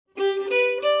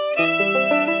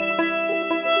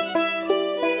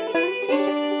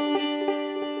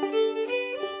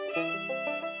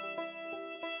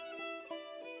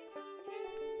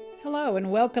Hello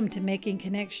and welcome to Making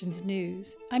Connections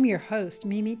News. I'm your host,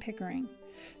 Mimi Pickering.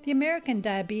 The American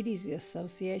Diabetes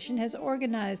Association has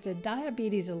organized a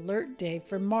Diabetes Alert Day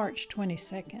for March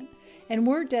 22nd, and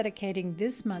we're dedicating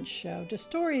this month's show to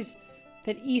stories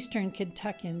that Eastern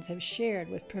Kentuckians have shared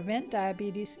with Prevent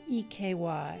Diabetes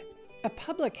EKY, a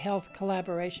public health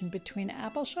collaboration between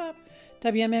Appalshop,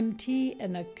 WMMT,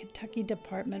 and the Kentucky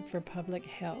Department for Public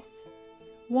Health.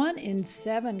 1 in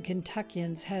 7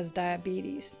 Kentuckians has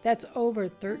diabetes. That's over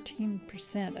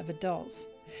 13% of adults,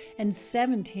 and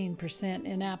 17%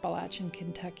 in Appalachian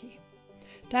Kentucky.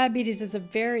 Diabetes is a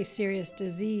very serious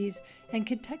disease, and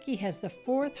Kentucky has the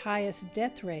 4th highest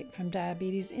death rate from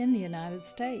diabetes in the United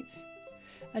States.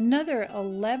 Another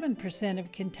 11%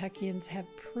 of Kentuckians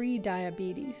have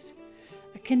pre-diabetes,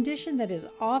 a condition that is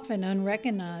often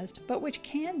unrecognized, but which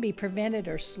can be prevented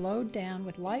or slowed down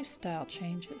with lifestyle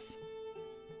changes.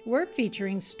 We're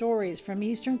featuring stories from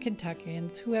Eastern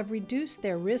Kentuckians who have reduced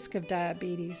their risk of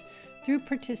diabetes through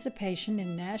participation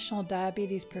in national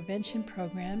diabetes prevention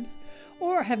programs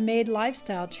or have made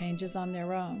lifestyle changes on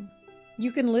their own.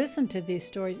 You can listen to these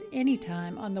stories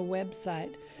anytime on the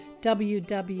website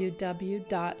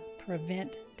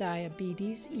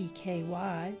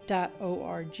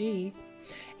www.preventdiabeteseky.org,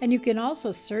 and you can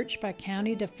also search by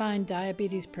county to find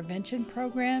diabetes prevention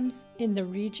programs in the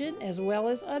region as well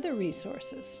as other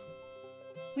resources.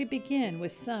 We begin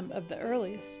with some of the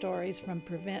earliest stories from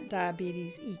Prevent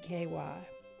Diabetes EKY.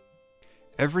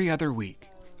 Every other week,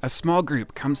 a small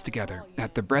group comes together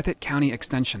at the Breathitt County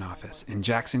Extension Office in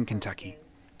Jackson, Kentucky,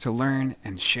 to learn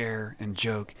and share and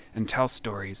joke and tell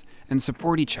stories and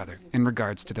support each other in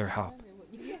regards to their health.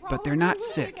 But they're not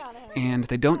sick, and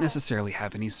they don't necessarily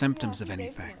have any symptoms of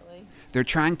anything. They're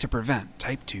trying to prevent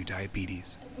type 2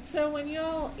 diabetes. So when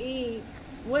y'all eat,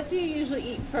 what do you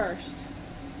usually eat first?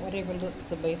 Whatever looks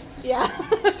the best. Yeah.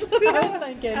 See, I was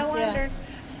thinking. I wondered.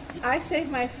 Yeah. I save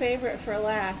my favorite for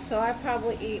last, so I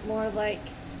probably eat more like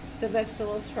the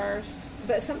vegetables first.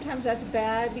 But sometimes that's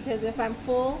bad because if I'm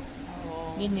full,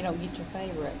 then you don't get your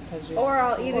favorite. Or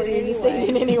I'll eat it anyway. Just eat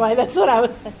it anyway. That's what I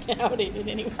was thinking. I would eat it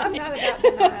anyway. I'm not about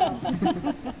denial.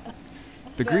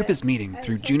 The group is meeting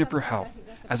through Juniper Health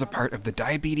as a part of the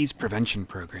Diabetes Prevention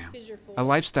Program, a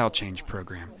lifestyle change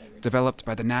program developed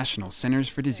by the National Centers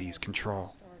for Disease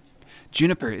Control.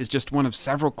 Juniper is just one of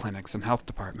several clinics and health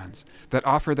departments that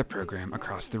offer the program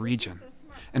across the region,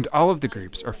 and all of the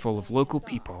groups are full of local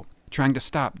people trying to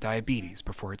stop diabetes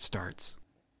before it starts.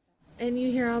 And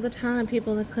you hear all the time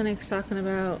people in the clinics talking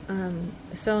about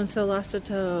so-and-so lost a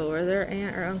toe, or their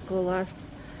aunt or uncle lost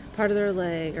part of their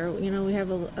leg, or, we have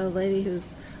a lady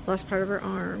who's lost part of her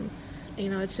arm.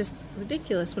 It's just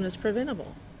ridiculous when it's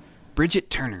preventable. Bridget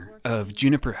Turner of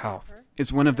Juniper Health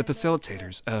is one of the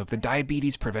facilitators of the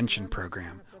Diabetes Prevention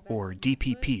Program, or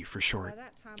DPP for short.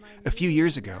 A few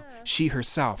years ago, she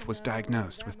herself was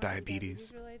diagnosed with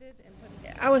diabetes.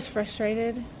 I was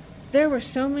frustrated. There were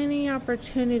so many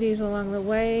opportunities along the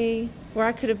way where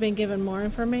I could have been given more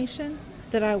information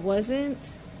that I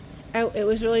wasn't. It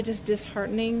was really just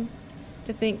disheartening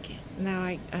to think, now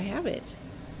I have it.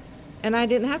 And I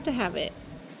didn't have to have it.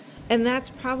 And that's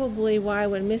probably why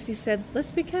when Missy said,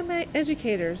 let's become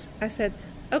educators, I said,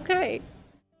 okay.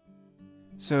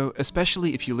 So,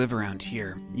 especially if you live around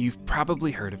here, you've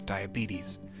probably heard of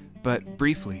diabetes. But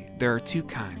briefly, there are 2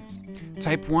 kinds.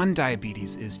 Type 1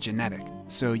 diabetes is genetic,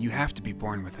 so you have to be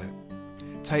born with it.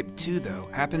 Type 2, though,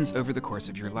 happens over the course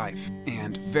of your life,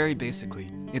 and very basically,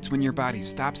 it's when your body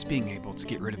stops being able to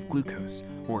get rid of glucose,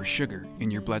 or sugar, in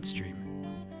your bloodstream.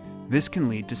 This can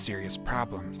lead to serious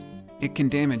problems. It can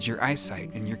damage your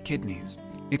eyesight and your kidneys.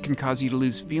 It can cause you to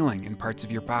lose feeling in parts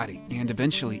of your body, and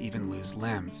eventually even lose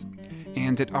limbs.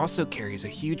 And it also carries a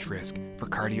huge risk for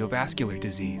cardiovascular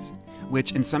disease,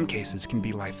 which in some cases can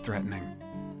be life-threatening.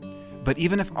 But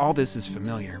even if all this is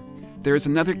familiar, there is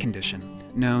another condition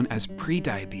known as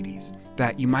prediabetes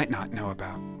that you might not know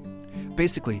about.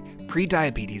 Basically,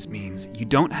 prediabetes means you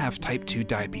don't have type 2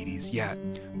 diabetes yet,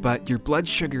 but your blood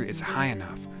sugar is high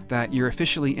enough that you're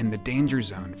officially in the danger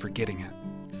zone for getting it.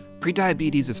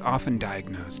 Prediabetes is often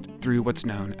diagnosed through what's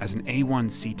known as an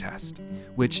A1C test,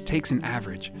 which takes an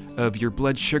average of your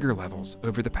blood sugar levels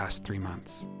over the past 3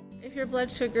 months. If your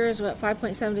blood sugar is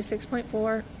 5.7 to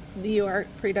 6.4, you are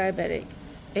pre-diabetic.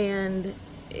 And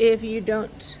if you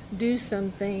don't do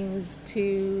some things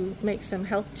to make some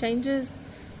health changes,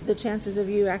 the chances of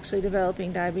you actually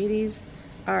developing diabetes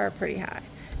are pretty high.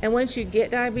 And once you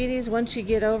get diabetes, once you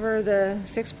get over the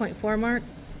 6.4 mark,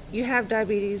 you have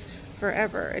diabetes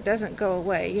forever. It doesn't go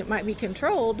away. It might be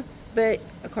controlled, but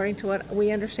according to what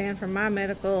we understand from my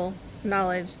medical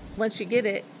knowledge, once you get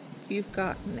it, you've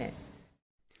gotten it.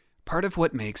 Part of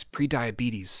what makes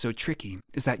prediabetes so tricky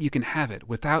is that you can have it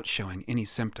without showing any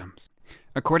symptoms.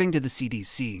 According to the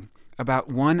CDC, about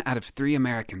 1 out of 3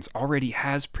 Americans already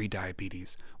has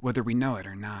prediabetes, whether we know it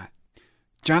or not.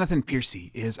 Jonathan Piercy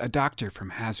is a doctor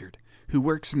from Hazard who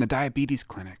works in the diabetes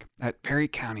clinic at Perry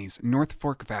County's North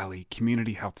Fork Valley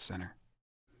Community Health Center.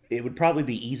 It would probably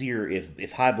be easier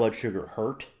if high blood sugar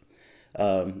hurt,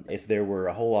 if there were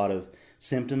a whole lot of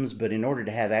symptoms, but in order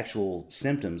to have actual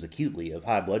symptoms acutely of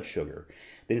high blood sugar,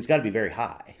 then it's got to be very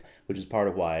high, which is part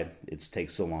of why it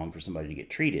takes so long for somebody to get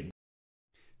treated.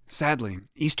 Sadly,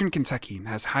 Eastern Kentucky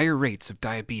has higher rates of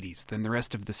diabetes than the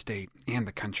rest of the state and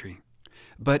the country.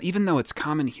 But even though it's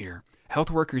common here,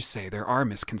 health workers say there are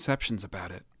misconceptions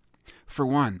about it. For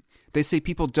one, they say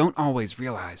people don't always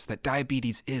realize that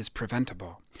diabetes is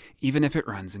preventable, even if it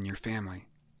runs in your family.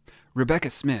 Rebecca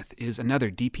Smith is another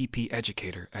DPP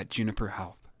educator at Juniper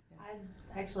Health. I had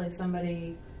actually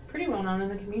somebody pretty well known in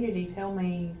the community tell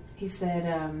me, he said,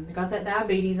 got that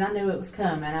diabetes, I knew it was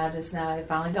coming, now it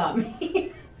finally got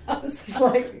me. I was It's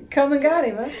like, come and got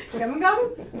him, huh? come and got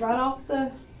him right off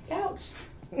the couch.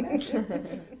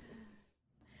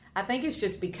 I think it's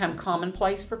just become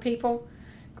commonplace for people.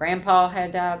 Grandpa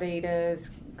had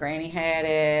diabetes, Granny had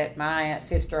it, my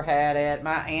sister had it,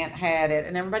 my aunt had it,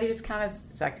 and everybody just kind of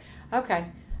is like, okay,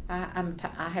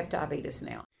 I have diabetes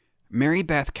now. Mary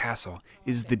Beth Castle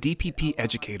is the DPP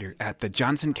educator at the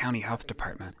Johnson County Health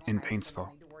Department in Paintsville.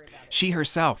 She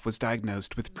herself was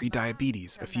diagnosed with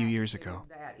prediabetes a few years ago.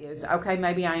 That is, okay,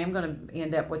 maybe I am going to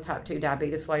end up with type 2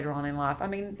 diabetes later on in life. I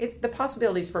mean, the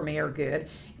possibilities for me are good,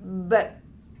 but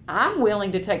I'm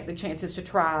willing to take the chances to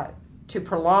try to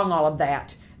prolong all of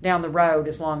that down the road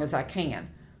as long as I can.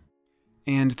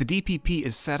 And the DPP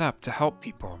is set up to help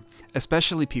people,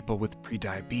 especially people with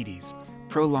prediabetes,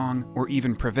 prolong or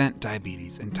even prevent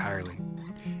diabetes entirely.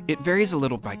 It varies a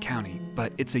little by county,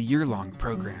 but it's a year-long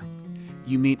program.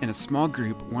 You meet in a small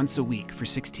group once a week for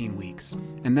 16 weeks,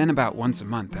 and then about once a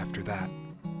month after that.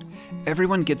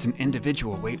 Everyone gets an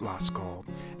individual weight loss goal,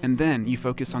 and then you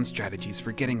focus on strategies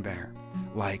for getting there,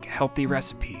 like healthy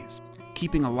recipes,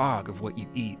 keeping a log of what you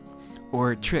eat,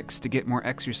 or tricks to get more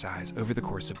exercise over the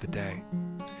course of the day.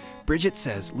 Bridget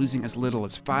says losing as little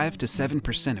as 5 to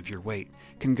 7% of your weight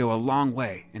can go a long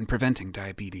way in preventing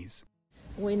diabetes.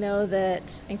 We know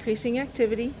that increasing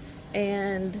activity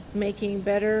and making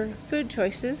better food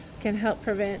choices can help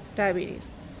prevent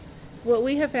diabetes. What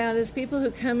we have found is people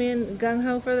who come in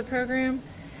gung-ho for the program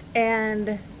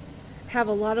and have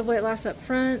a lot of weight loss up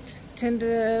front tend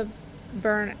to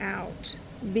burn out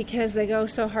because they go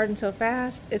so hard and so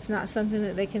fast. It's not something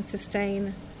that they can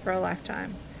sustain for a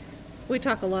lifetime. We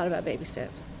talk a lot about baby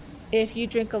steps. If you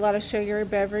drink a lot of sugary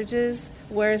beverages,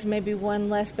 where's maybe one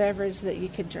less beverage that you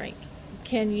could drink?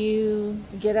 Can you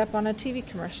get up on a TV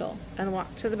commercial and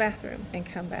walk to the bathroom and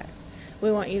come back?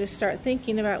 We want you to start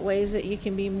thinking about ways that you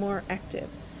can be more active.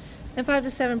 And 5 to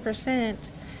 7%,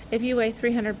 if you weigh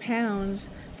 300 pounds,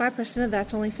 5% of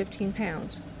that's only 15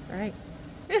 pounds, right?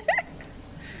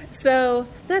 So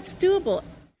that's doable.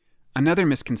 Another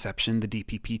misconception the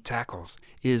DPP tackles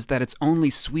is that it's only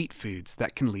sweet foods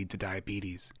that can lead to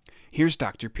diabetes. Here's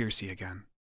Dr. Piercy again.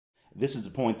 This is the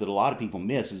point that a lot of people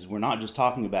miss, is we're not just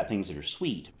talking about things that are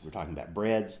sweet. We're talking about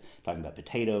breads, talking about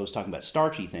potatoes, talking about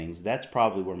starchy things. That's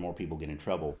probably where more people get in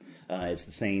trouble. It's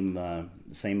the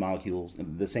same molecules,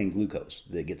 the same glucose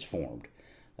that gets formed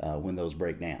when those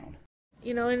break down.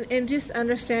 You know, and just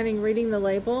understanding, reading the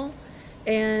label,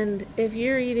 and if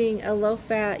you're eating a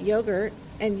low-fat yogurt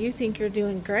and you think you're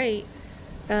doing great,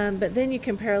 but then you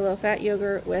compare low-fat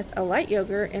yogurt with a light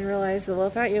yogurt and realize the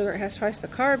low-fat yogurt has twice the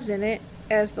carbs in it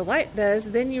as the light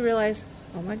does, then you realize,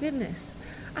 oh my goodness,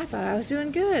 I thought I was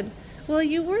doing good. Well,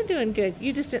 you were doing good.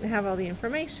 You just didn't have all the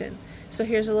information. So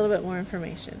here's a little bit more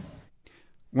information.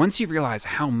 Once you realize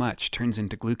how much turns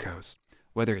into glucose,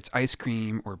 whether it's ice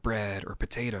cream or bread or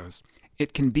potatoes,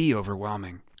 it can be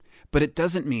overwhelming. But it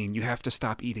doesn't mean you have to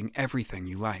stop eating everything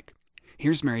you like.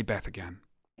 Here's Mary Beth again.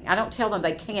 I don't tell them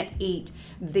they can't eat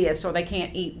this or they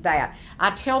can't eat that. I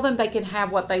tell them they can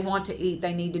have what they want to eat.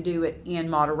 They need to do it in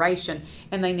moderation,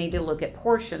 and they need to look at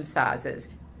portion sizes.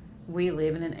 We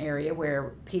live in an area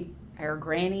where our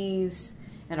grannies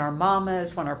and our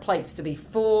mamas want our plates to be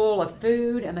full of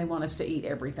food, and they want us to eat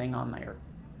everything on there.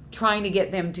 Trying to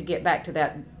get them to get back to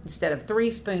that, instead of 3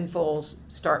 spoonfuls,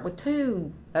 start with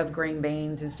 2 of green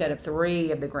beans instead of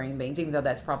 3 of the green beans, even though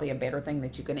that's probably a better thing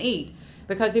that you can eat.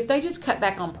 Because if they just cut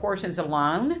back on portions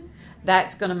alone,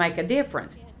 that's going to make a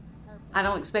difference. I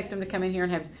don't expect them to come in here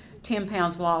and have 10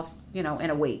 pounds lost, in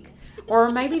a week.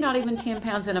 Or maybe not even 10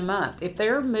 pounds in a month. If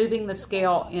they're moving the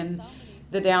scale in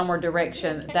the downward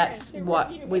direction, that's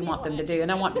what we want them to do.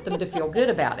 And I want them to feel good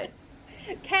about it.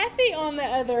 Kathy, on the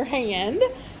other hand,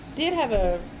 did have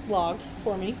a vlog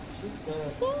for me. She's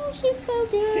good. She's so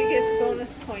good. She gets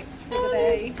bonus points for the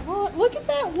day. Look at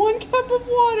that 1 cup of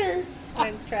water.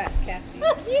 I'm trapped, Kathy.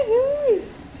 Yoo-hoo.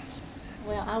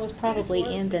 Well, I was probably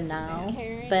in denial,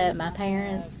 but my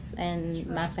parents and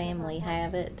my family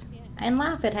have it. And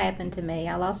life had happened to me.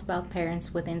 I lost both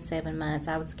parents within 7 months.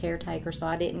 I was a caretaker, so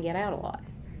I didn't get out a lot.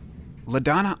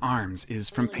 LaDonna Arms is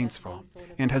from Paintsville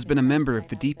and has been a member of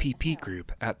the DPP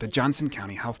group at the Johnson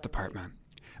County Health Department.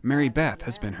 Mary Beth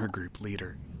has been her group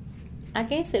leader. I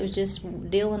guess it was just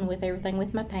dealing with everything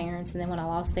with my parents, and then when I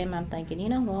lost them, I'm thinking, you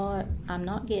know what, I'm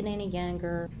not getting any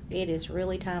younger. It is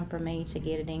really time for me to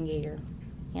get it in gear,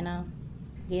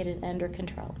 get it under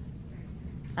control.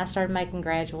 I started making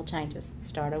gradual changes.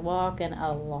 Started walking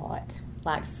a lot.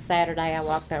 Like Saturday, I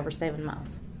walked over 7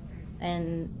 miles.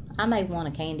 And I may want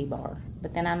a candy bar,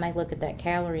 but then I may look at that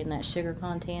calorie and that sugar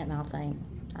content, and I'll think,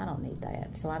 I don't need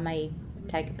that. So I may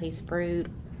take a piece of fruit.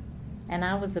 And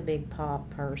I was a big pop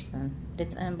person.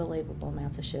 It's unbelievable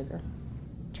amounts of sugar.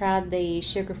 Tried the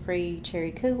sugar-free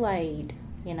cherry Kool-Aid,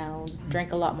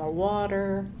 drink a lot more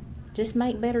water, just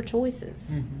make better choices.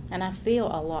 Mm-hmm. And I feel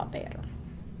a lot better.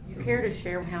 You care to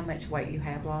share how much weight you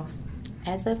have lost?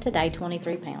 As of today,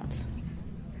 23 pounds.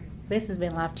 This has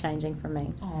been life-changing for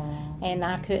me. Aww. And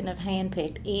I couldn't have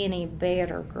handpicked any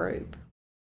better group.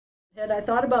 Had I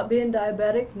thought about being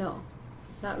diabetic? No,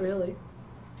 not really.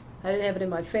 I didn't have it in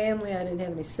my family. I didn't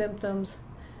have any symptoms.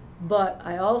 But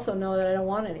I also know that I don't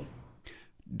want any.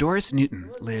 Doris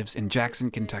Newton lives in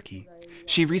Jackson, Kentucky.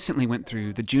 She recently went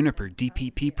through the Juniper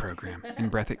DPP program in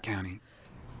Breathitt County.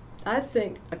 I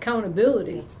think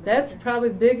accountability, that's probably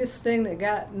the biggest thing that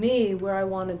got me where I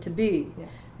wanted to be. Yeah.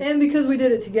 And because we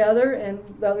did it together and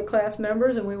the other class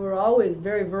members, and we were always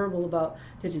very verbal about,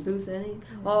 did you lose any?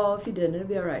 Yeah. Oh, if you didn't, it'll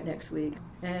be all right next week.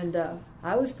 And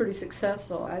I was pretty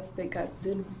successful. I think I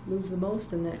did lose the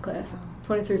most in that class,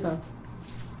 23 pounds.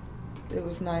 It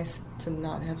was nice to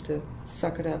not have to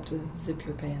suck it up to zip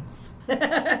your pants.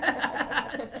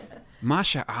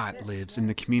 Masha Ott lives in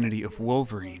the community of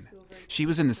Wolverine. She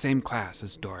was in the same class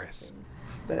as Doris.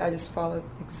 But I just followed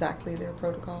exactly their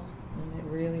protocol, and it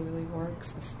really, really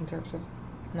works in terms of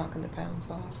knocking the pounds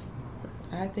off.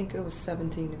 I think it was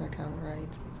 17 if I count it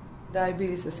right.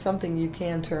 Diabetes is something you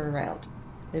can turn around.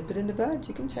 Nip it in the bud,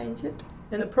 you can change it.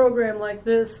 And a program like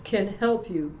this can help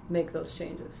you make those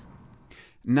changes.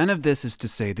 None of this is to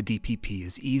say the DPP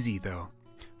is easy, though.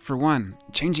 For one,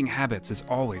 changing habits is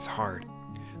always hard.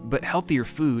 But healthier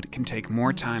food can take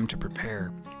more time to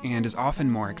prepare and is often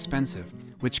more expensive,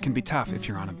 which can be tough if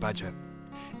you're on a budget.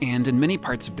 And in many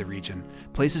parts of the region,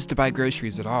 places to buy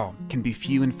groceries at all can be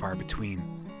few and far between.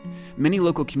 Many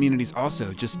local communities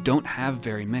also just don't have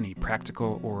very many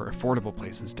practical or affordable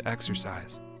places to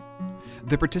exercise.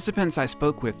 The participants I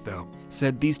spoke with, though,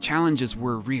 said these challenges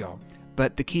were real,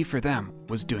 but the key for them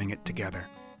was doing it together.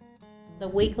 The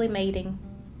weekly meeting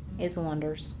is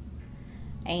wonders,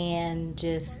 and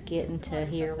just getting to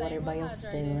hear what everybody else is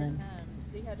doing.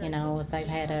 If they've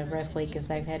had a rough week, if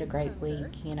they've had a great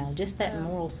week, just that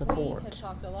moral support. We have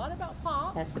talked a lot about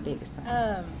pop. That's the biggest thing.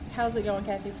 How's it going,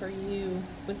 Kathy, for you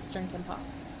with drinking pop?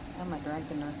 I'm not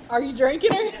drinking her. Are you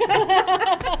drinking her?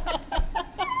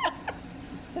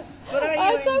 But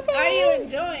are you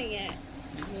enjoying it?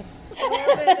 Yes.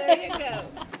 There you go.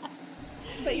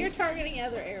 But you're targeting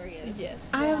other areas. Yes.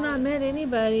 I have not met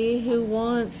anybody who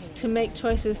wants to make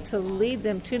choices to lead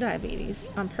them to diabetes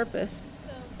on purpose.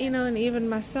 And even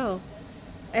myself.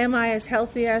 Am I as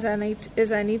healthy as I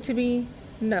need to be?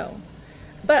 No.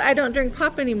 But I don't drink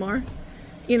pop anymore,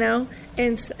 and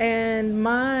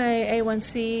my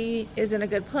A1C is in a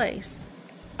good place.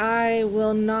 I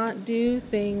will not do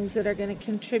things that are going to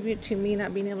contribute to me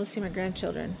not being able to see my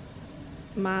grandchildren.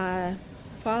 My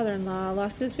father-in-law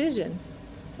lost his vision,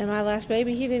 and my last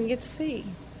baby he didn't get to see.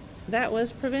 That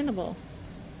was preventable.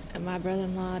 And my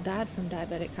brother-in-law died from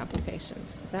diabetic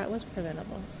complications. That was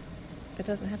preventable. It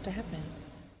doesn't have to happen.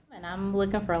 And I'm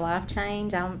looking for a life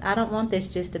change. I don't want this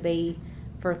just to be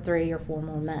for 3 or 4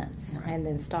 more months and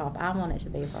then stop. I want it to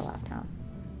be for a lifetime.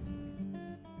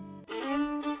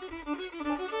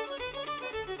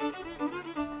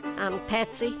 I'm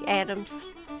Patsy Adams,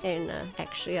 and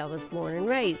actually I was born and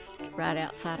raised right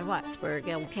outside of Whitesburg,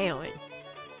 Elm County.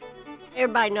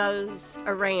 Everybody knows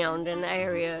around in the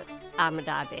area I'm a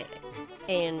diabetic,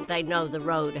 and they know the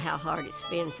road, how hard it's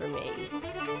been for me.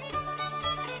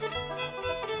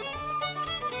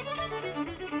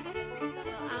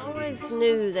 always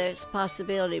knew there's a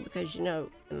possibility because,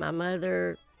 my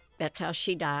mother, that's how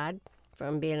she died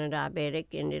from being a diabetic,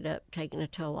 ended up taking a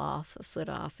toe off, a foot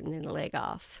off, and then a leg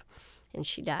off. And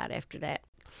she died after that.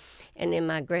 And then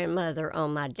my grandmother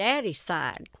on my daddy's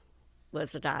side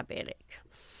was a diabetic.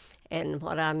 And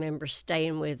what I remember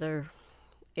staying with her,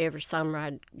 every summer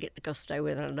I'd get to go stay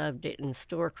with her. I loved it. In the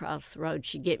store across the road,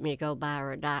 she'd get me to go buy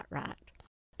her a Diet Right.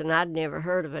 And I'd never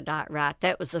heard of a Diet Right.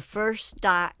 That was the first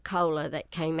Diet Cola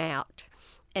that came out.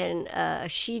 And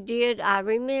she did, I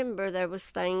remember there was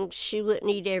things, she wouldn't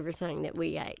eat everything that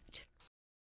we ate.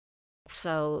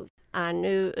 So I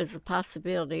knew it was a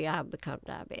possibility I'd become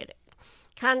diabetic.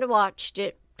 Kind of watched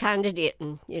it, kind of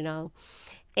didn't,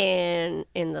 And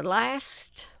in the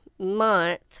last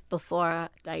month before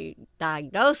they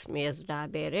diagnosed me as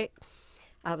diabetic,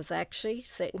 I was actually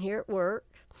sitting here at work,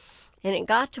 and it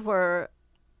got to where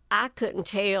I couldn't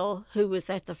tell who was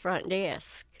at the front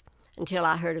desk until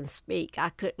I heard him speak. I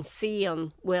couldn't see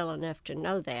him well enough to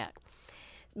know that.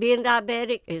 Being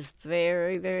diabetic is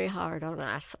very, very hard on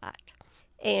eyesight.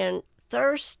 And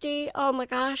thirsty, oh my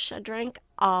gosh, I drank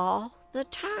all the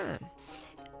time.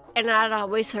 And I'd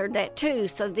always heard that too,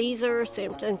 so these are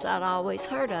symptoms I'd always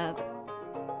heard of.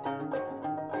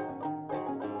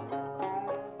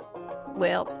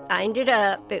 Well, I ended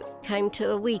up, it came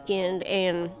to a weekend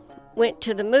and went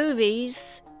to the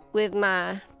movies with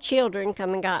my children,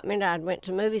 come and got me, and I went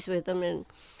to movies with them. And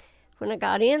when I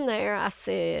got in there, I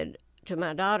said to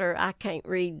my daughter, I can't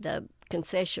read the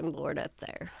concession board up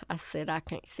there. I said, I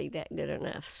can't see that good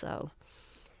enough. So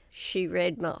she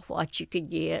read what you could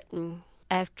get. And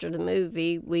after the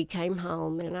movie, we came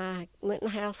home, and I went in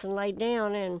the house and laid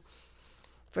down. And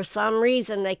for some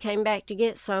reason, they came back to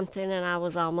get something, and I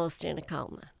was almost in a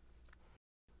coma.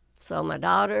 So my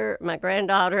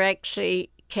granddaughter actually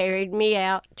carried me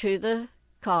out to the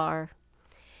car,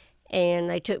 and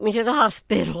they took me to the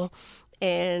hospital,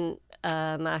 and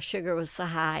my sugar was so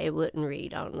high it wouldn't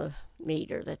read on the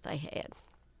meter that they had.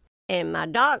 And my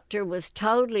doctor was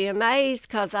totally amazed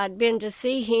because I'd been to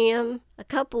see him a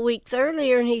couple weeks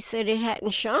earlier, and he said it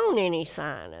hadn't shown any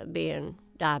sign of being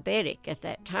diabetic at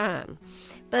that time.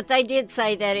 But they did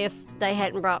say that if they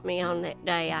hadn't brought me on that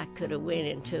day, I could have went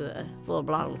into a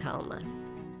full-blown coma.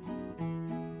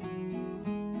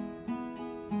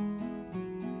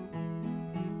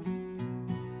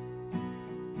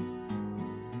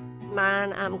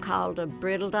 Mine, I'm called a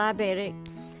brittle diabetic.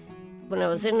 When I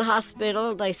was in the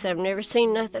hospital, they said, I've never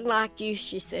seen nothing like you.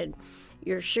 She said,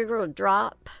 your sugar will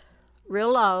drop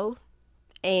real low,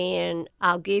 and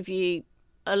I'll give you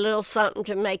a little something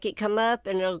to make it come up,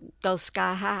 and it'll go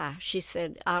sky high. She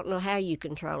said, I don't know how you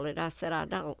control it. I said, I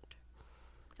don't.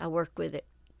 I work with it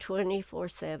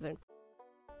 24/7.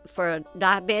 For a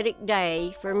diabetic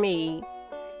day, for me,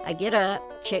 I get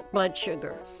up, check blood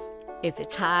sugar. If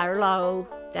it's high or low,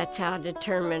 that's how I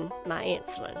determine my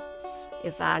insulin.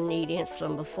 If I need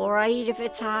insulin before I eat, if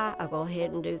it's high, I'll go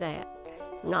ahead and do that.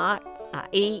 Not, I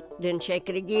eat, then check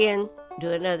it again, do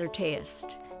another test.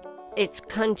 It's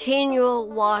continual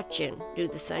watching. Do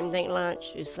the same thing at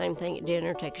lunch, do the same thing at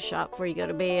dinner, take a shot before you go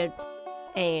to bed.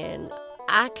 And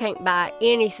I can't buy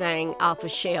anything off a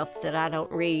shelf that I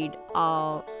don't read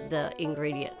all the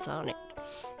ingredients on it.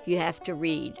 You have to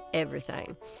read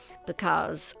everything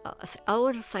because,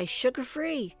 it'll say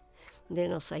sugar-free. Then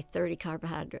it'll say 30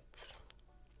 carbohydrates.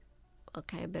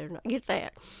 Okay, I better not get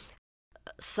that.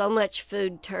 So much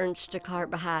food turns to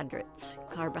carbohydrates.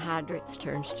 Carbohydrates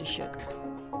turns to sugar.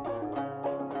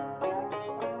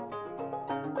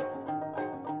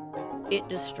 It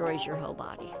destroys your whole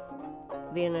body.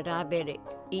 Being a diabetic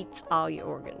eats all your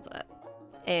organs up.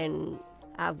 And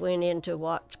I went into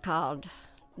what's called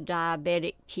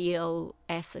diabetic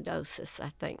ketoacidosis,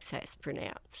 I think that's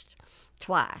pronounced,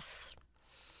 twice.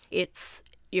 It's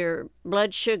your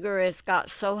blood sugar has got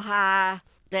so high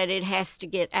that it has to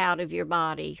get out of your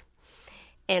body.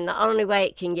 And the only way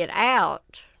it can get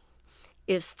out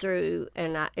is through,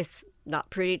 it's not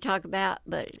pretty to talk about,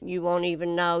 but you won't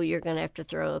even know you're going to have to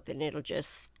throw up, and you'll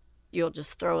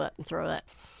just throw up and throw up.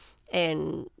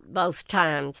 And both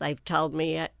times they've told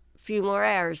me a few more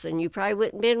hours and you probably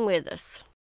wouldn't have been with us.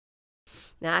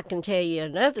 Now I can tell you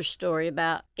another story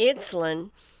about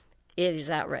insulin. It is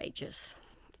outrageous.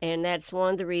 And that's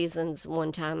one of the reasons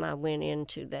one time I went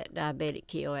into that diabetic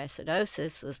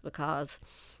ketoacidosis was because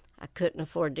I couldn't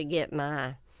afford to get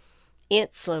my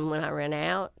insulin when I ran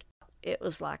out. It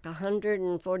was like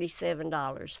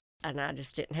 $147, and I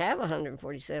just didn't have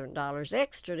 $147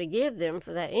 extra to give them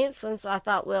for that insulin. So I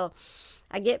thought, well,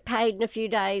 I get paid in a few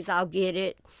days, I'll get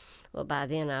it. Well, by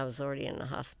then I was already in the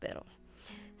hospital.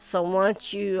 So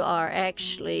once you are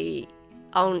actually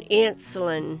on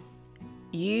insulin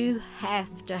You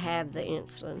have to have the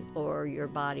insulin or your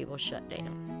body will shut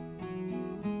down.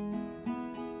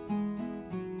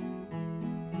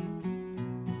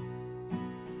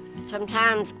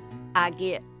 Sometimes I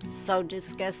get so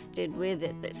disgusted with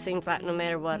it that it seems like no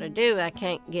matter what I do, I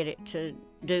can't get it to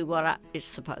do what it's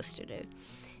supposed to do.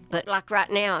 But like right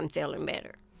now, I'm feeling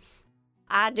better.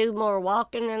 I do more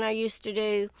walking than I used to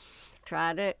do,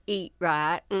 try to eat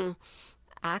right, and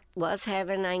I was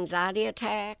having anxiety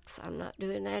attacks. I'm not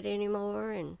doing that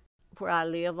anymore. And where I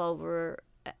live over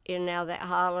in now that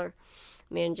holler,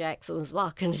 me and Jackson was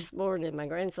walking this morning, my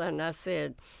grandson, and I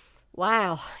said,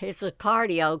 wow, it's a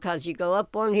cardio because you go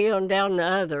up one hill and down the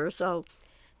other. So,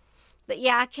 but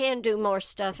yeah, I can do more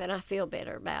stuff and I feel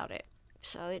better about it.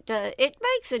 So it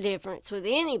makes a difference with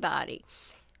anybody.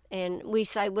 And we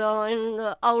say, well, in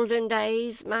the olden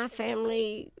days, my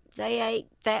family, they ate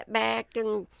fatback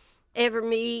and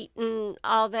evermeat and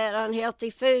all that unhealthy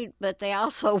food, but they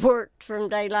also worked from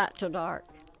daylight to dark.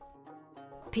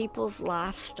 People's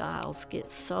lifestyles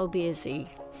get so busy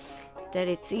that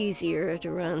it's easier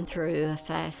to run through a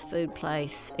fast food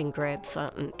place and grab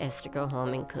something as to go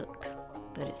home and cook.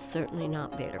 But it's certainly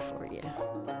not better for you.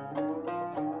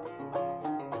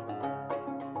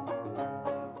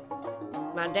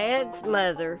 My dad's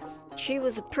mother, she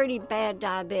was a pretty bad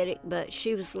diabetic, but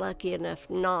she was lucky enough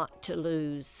not to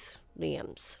lose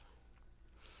limbs.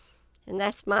 And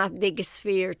that's my biggest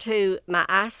fear too, my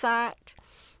eyesight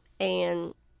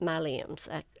and my limbs.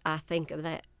 I think of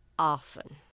that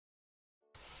often.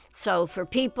 So for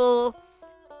people,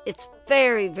 it's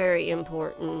very, very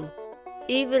important.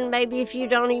 Even maybe if you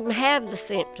don't even have the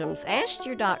symptoms, ask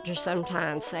your doctor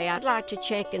sometimes. Say, I'd like to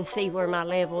check and see where my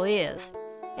level is.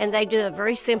 And they do a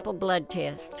very simple blood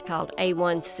test called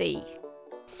A1C.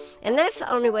 And that's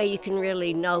the only way you can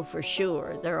really know for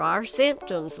sure. There are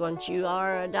symptoms once you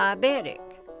are a diabetic,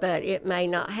 but it may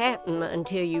not happen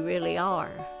until you really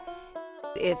are.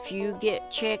 If you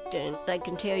get checked and they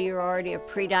can tell you're already a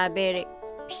pre-diabetic,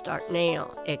 start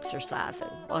now exercising,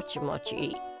 watching what you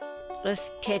eat.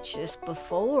 Let's catch this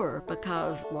before,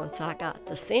 because once I got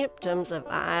the symptoms of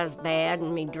my eyes bad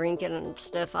and me drinking and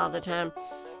stuff all the time,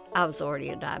 I was already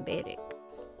a diabetic.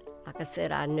 Like I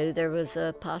said, I knew there was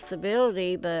a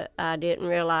possibility, but I didn't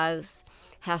realize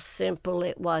how simple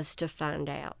it was to find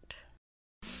out.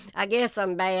 I guess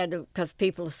I'm bad because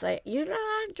people say, you know,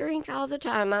 I drink all the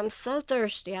time. I'm so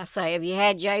thirsty. I say, have you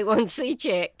had J1C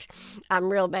checked? I'm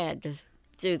real bad to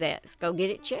do that. Go get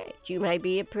it checked. You may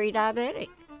be a pre-diabetic.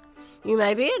 You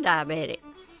may be a diabetic.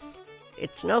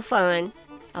 It's no fun.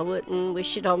 I wouldn't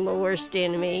wish it on my worst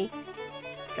enemy.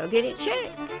 Go get it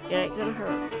checked. It ain't gonna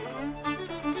hurt.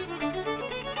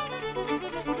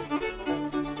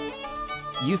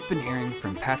 You've been hearing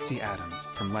from Patsy Adams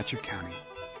from Letcher County.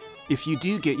 If you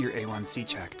do get your A1C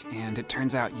checked and it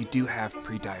turns out you do have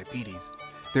prediabetes,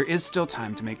 there is still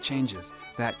time to make changes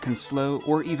that can slow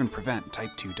or even prevent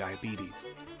type 2 diabetes.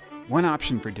 One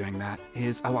option for doing that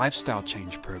is a lifestyle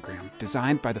change program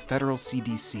designed by the federal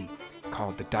CDC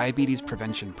called the Diabetes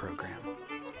Prevention Program.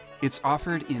 It's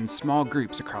offered in small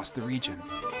groups across the region.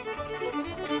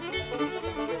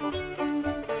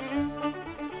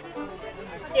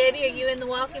 Debbie, are you in the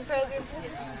walking program?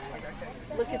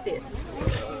 Look at this.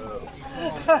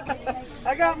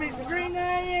 I got me some green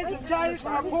onions, some potatoes for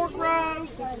my pork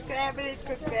roast, and some cabbage,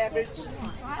 cooked cabbage.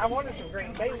 I wanted some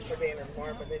green beans for dinner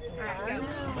tomorrow, but they didn't have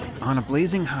it. On a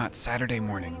blazing hot Saturday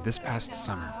morning this past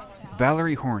summer,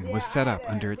 Valerie Horn was set up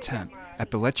under a tent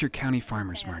at the Letcher County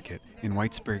Farmers Market in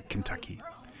Whitesburg, Kentucky.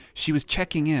 She was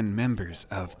checking in members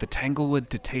of the Tanglewood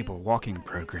to Table walking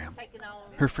program.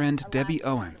 Her friend Debbie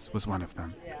Owens was one of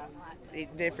them.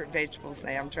 Eat different vegetables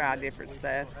now. I'm trying different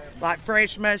stuff. Like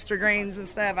fresh mustard greens and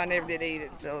stuff, I never did eat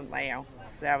it until now.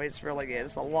 So it's really good.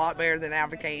 It's a lot better than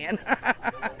Avocan.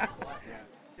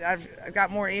 I've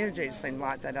got more energy, it seems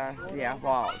like, that I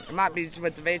walk. It might be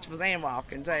with the vegetables and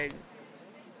walking, too.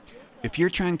 If you're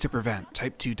trying to prevent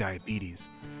type 2 diabetes,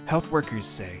 health workers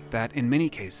say that in many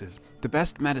cases, the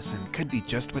best medicine could be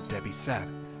just what Debbie said,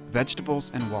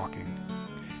 vegetables and walking.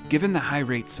 Given the high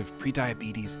rates of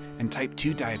prediabetes and type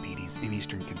 2 diabetes in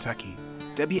eastern Kentucky,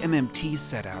 WMMT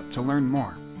set out to learn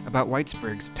more about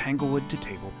Whitesburg's Tanglewood to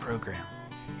Table program,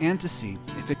 and to see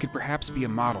if it could perhaps be a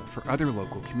model for other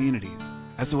local communities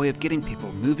as a way of getting people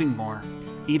moving more,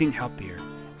 eating healthier,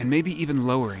 and maybe even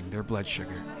lowering their blood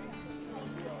sugar.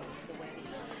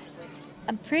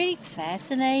 I'm pretty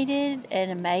fascinated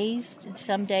and amazed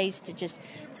some days to just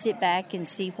sit back and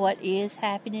see what is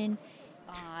happening.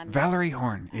 Valerie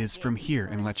Horn is from here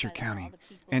in Letcher County,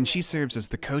 and she serves as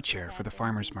the co-chair for the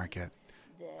farmers market.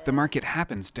 The market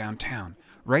happens downtown,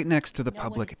 right next to the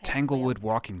public Tanglewood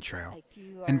walking trail.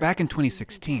 And back in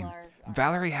 2016,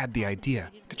 Valerie had the idea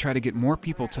to try to get more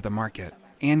people to the market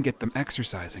and get them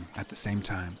exercising at the same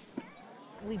time.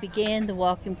 We began the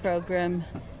walking program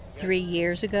 3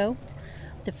 years ago.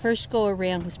 The first go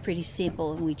around was pretty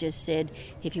simple, and we just said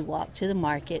if you walk to the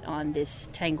market on this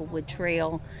Tanglewood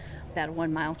trail, about a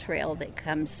 1 mile trail that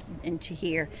comes into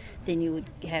here, then you would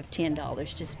have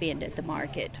 $10 to spend at the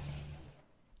market.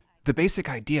 The basic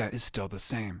idea is still the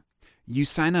same. You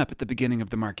sign up at the beginning of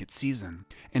the market season,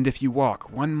 and if you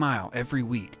walk 1 mile every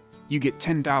week, you get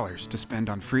 $10 to spend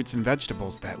on fruits and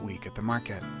vegetables that week at the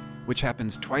market, which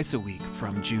happens twice a week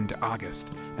from June to August,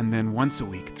 and then once a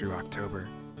week through October.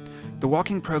 The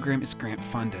walking program is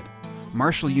grant-funded.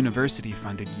 Marshall University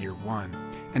funded year 1,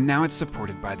 and now it's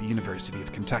supported by the University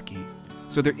of Kentucky.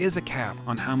 So there is a cap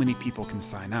on how many people can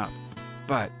sign up.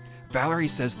 But Valerie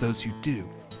says those who do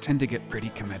tend to get pretty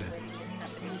committed.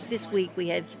 This week we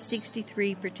have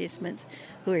 63 participants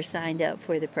who are signed up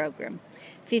for the program.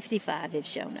 55 have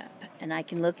shown up, and I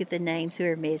can look at the names who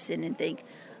are missing and think,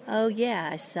 oh yeah,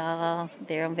 I saw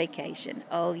they're on vacation.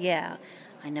 Oh yeah,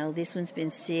 I know this one's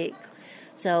been sick.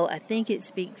 So I think it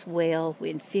speaks well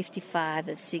when 55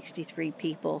 of 63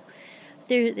 people,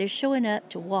 they're showing up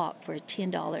to walk for a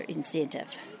 $10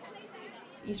 incentive.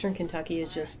 Eastern Kentucky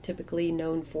is just typically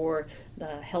known for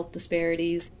the health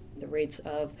disparities, the rates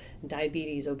of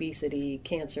diabetes, obesity,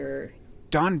 cancer.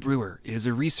 Dawn Brewer is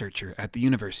a researcher at the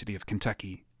University of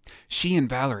Kentucky. She and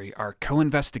Valerie are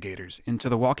co-investigators into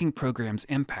the walking program's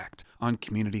impact on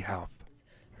community health.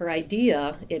 Her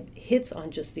idea, it hits on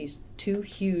just these two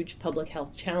huge public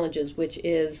health challenges, which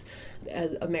is,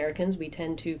 as Americans, we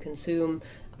tend to consume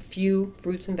few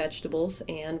fruits and vegetables,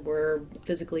 and we're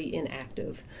physically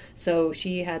inactive. So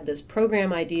she had this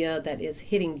program idea that is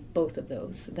hitting both of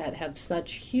those, that have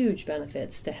such huge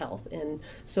benefits to health and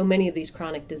so many of these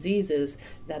chronic diseases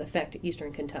that affect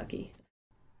Eastern Kentucky.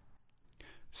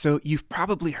 So you've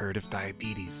probably heard of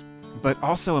diabetes, but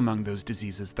also among those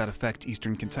diseases that affect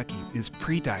Eastern Kentucky is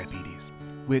prediabetes,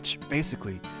 which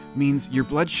basically means your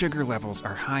blood sugar levels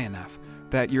are high enough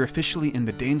that you're officially in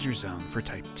the danger zone for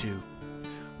type 2.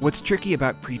 What's tricky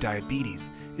about prediabetes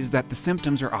is that the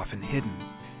symptoms are often hidden.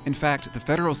 In fact, the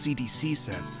federal CDC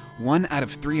says 1 out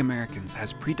of 3 Americans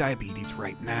has prediabetes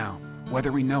right now,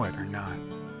 whether we know it or not.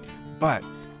 But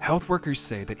health workers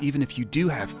say that even if you do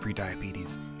have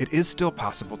prediabetes, it is still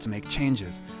possible to make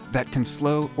changes that can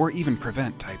slow or even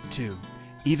prevent type 2,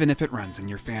 even if it runs in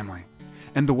your family.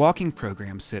 And the walking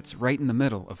program sits right in the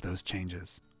middle of those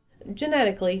changes.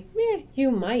 Genetically,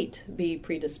 you might be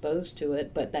predisposed to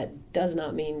it, but that does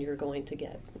not mean you're going to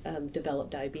develop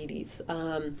diabetes.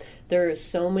 There are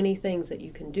so many things that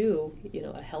you can do,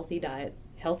 a healthy diet,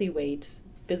 healthy weight,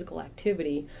 physical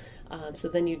activity, so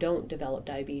then you don't develop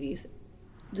diabetes.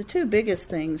 The two biggest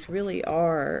things really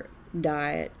are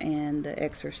diet and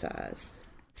exercise.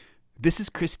 This is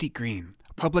Christy Green,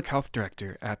 Public Health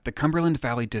Director at the Cumberland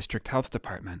Valley District Health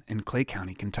Department in Clay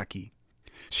County, Kentucky.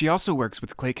 She also works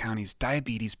with Clay County's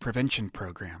Diabetes Prevention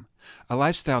Program, a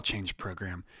lifestyle change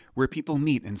program where people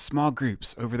meet in small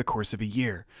groups over the course of a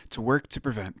year to work to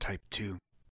prevent type 2.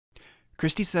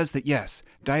 Christy says that yes,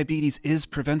 diabetes is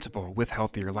preventable with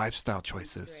healthier lifestyle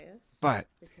choices, but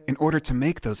in order to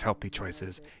make those healthy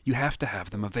choices, you have to have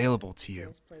them available to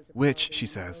you, which, she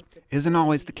says, isn't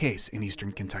always the case in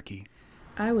Eastern Kentucky.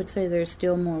 I would say there's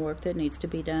still more work that needs to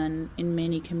be done in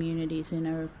many communities in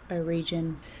our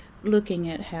region, looking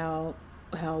at how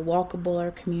walkable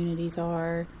our communities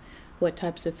are, what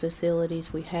types of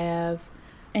facilities we have,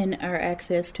 and our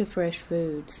access to fresh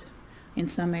foods. In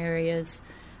some areas,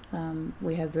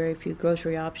 we have very few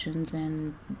grocery options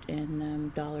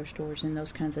and dollar stores and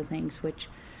those kinds of things, which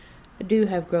do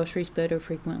have groceries but are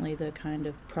frequently the kind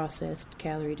of processed,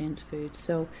 calorie-dense foods.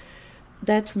 So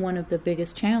that's one of the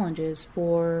biggest challenges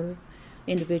for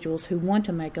individuals who want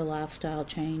to make a lifestyle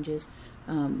change is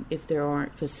if there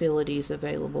aren't facilities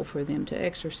available for them to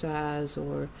exercise,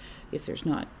 or if there's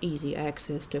not easy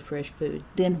access to fresh food,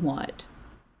 then what?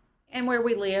 And where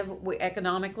we live,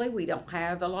 economically, we don't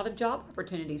have a lot of job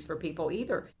opportunities for people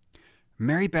either.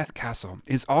 Mary Beth Castle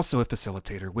is also a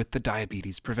facilitator with the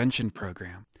Diabetes Prevention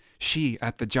Program, she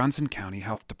at the Johnson County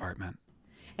Health Department.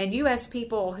 And you ask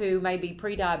people who may be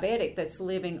pre-diabetic that's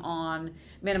living on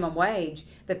minimum wage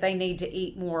that they need to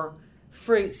eat more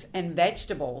fruits and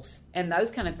vegetables and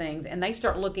those kind of things, and they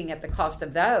start looking at the cost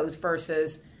of those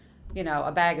versus,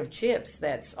 a bag of chips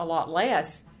that's a lot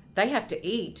less. They have to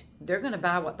eat. They're going to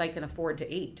buy what they can afford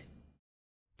to eat.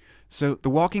 So the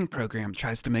walking program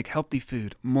tries to make healthy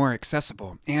food more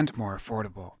accessible and more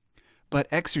affordable. But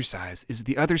exercise is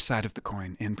the other side of the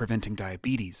coin in preventing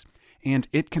diabetes, and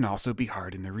it can also be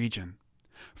hard in the region.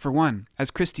 For one,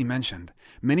 as Christy mentioned,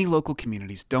 many local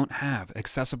communities don't have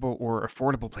accessible or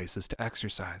affordable places to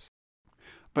exercise.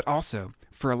 But also,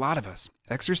 for a lot of us,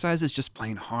 exercise is just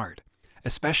plain hard,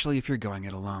 especially if you're going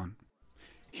it alone.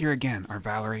 Here again are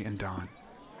Valerie and Dawn.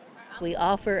 We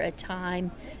offer a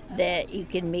time that you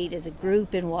can meet as a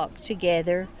group and walk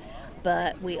together,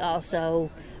 but we also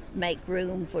make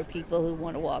room for people who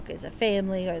want to walk as a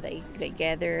family, or they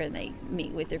gather and they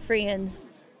meet with their friends.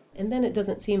 And then it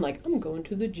doesn't seem like I'm going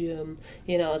to the gym,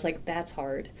 it's like that's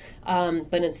hard.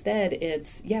 But instead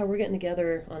it's, we're getting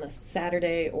together on a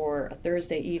Saturday or a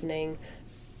Thursday evening.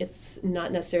 It's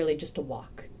not necessarily just a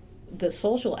walk. The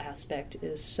social aspect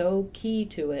is so key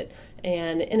to it,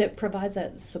 and it provides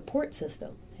that support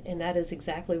system. And that is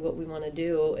exactly what we want to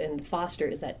do and foster,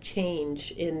 is that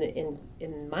change in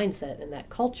mindset and that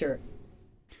culture.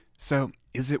 So,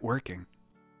 is it working?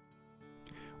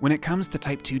 When it comes to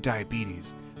type 2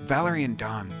 diabetes, Valerie and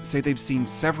Dawn say they've seen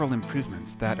several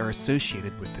improvements that are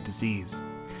associated with the disease.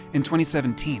 In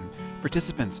 2017,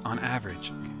 participants on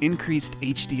average increased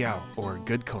HDL, or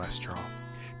good cholesterol,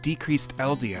 decreased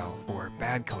LDL, or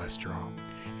bad cholesterol,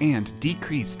 and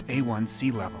decreased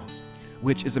A1C levels,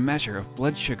 which is a measure of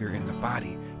blood sugar in the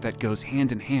body that goes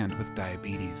hand in hand with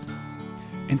diabetes.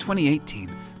 In 2018,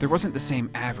 there wasn't the same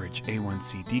average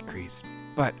A1C decrease,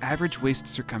 but average waist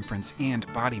circumference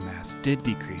and body mass did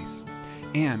decrease,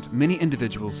 and many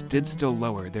individuals did still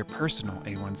lower their personal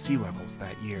A1C levels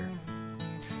that year.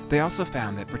 They also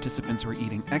found that participants were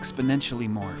eating exponentially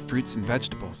more fruits and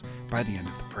vegetables by the end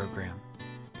of the program.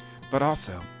 But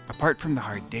also, apart from the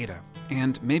hard data,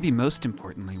 and maybe most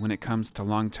importantly when it comes to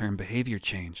long-term behavior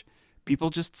change, people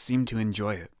just seem to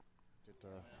enjoy it.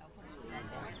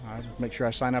 I make sure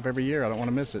I sign up every year. I don't want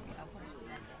to miss it.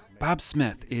 Bob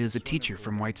Smith is a teacher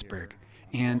from Whitesburg,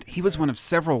 and he was one of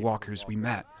several walkers we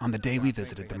met on the day we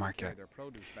visited the market.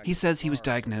 He says he was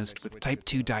diagnosed with type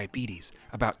 2 diabetes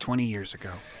about 20 years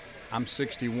ago. I'm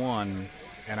 61,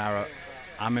 and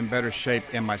I'm in better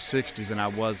shape in my 60s than I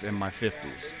was in my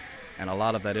 50s. And a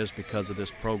lot of that is because of this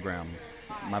program.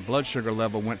 My blood sugar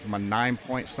level went from a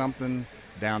 9-point-something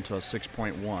down to a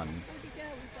 6.1.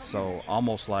 So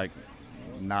almost like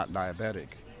not diabetic.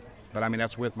 But I mean,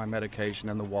 that's with my medication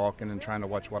and the walking and trying to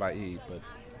watch what I eat. But,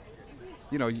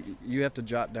 you have to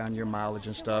jot down your mileage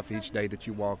and stuff each day that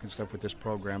you walk and stuff with this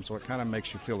program. So it kind of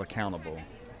makes you feel accountable.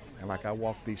 And like I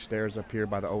walk these stairs up here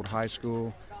by the old high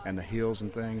school and the hills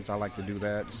and things. I like to do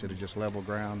that instead of just level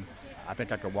ground. I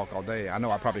think I could walk all day. I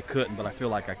know I probably couldn't, but I feel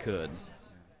like I could.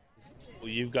 Well,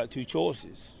 you've got two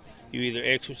choices. You either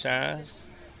exercise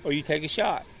or you take a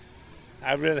shot.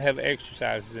 I'd rather have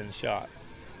exercise than a shot.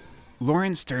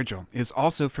 Lauren Sturgill is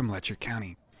also from Letcher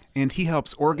County, and he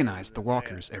helps organize the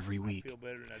walkers every week.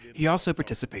 He also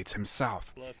participates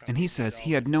himself, and he says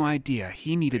he had no idea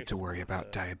he needed to worry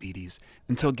about diabetes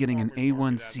until getting an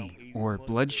A1C, or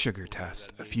blood sugar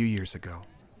test, a few years ago.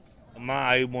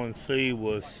 My A1C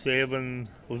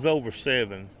was over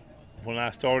 7 when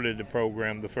I started the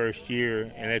program the first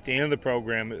year, and at the end of the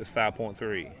program it was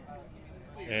 5.3.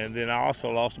 And then I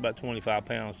also lost about 25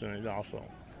 pounds during it also.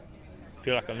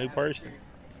 Feel like a new person.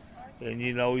 And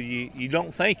you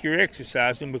don't think you're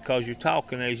exercising because you're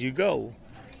talking as you go.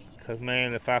 Because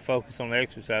man, if I focus on the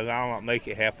exercise, I'll not make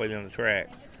it halfway down the track.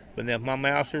 But then if my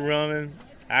mouths are running,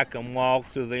 I can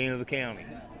walk to the end of the county.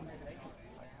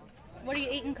 What are you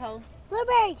eating, Cole?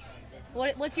 Blueberries.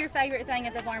 What's your favorite thing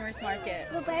at the farmer's market?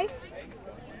 Blueberries.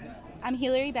 I'm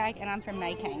Hillary Back, and I'm from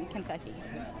Macon, Kentucky.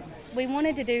 We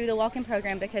wanted to do the walking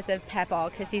program because of Papa,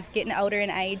 because he's getting older in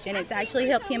age, and it's actually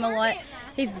helped him a lot.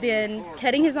 He's been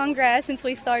cutting his own grass since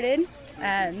we started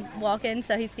walking,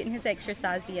 so he's getting his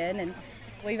exercise in, and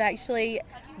we've actually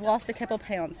lost a couple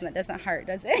pounds, and that doesn't hurt,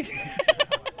 does it?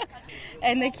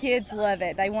 And the kids love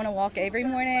it. They want to walk every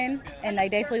morning, and they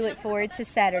definitely look forward to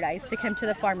Saturdays to come to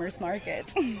the farmers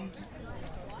market.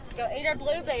 Go eat our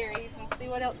blueberries and see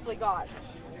what else we got.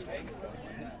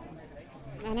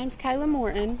 My name's Kayla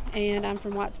Morton, and I'm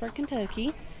from Whitesburg,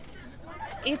 Kentucky.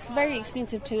 It's very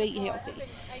expensive to eat healthy,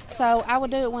 so I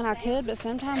would do it when I could, but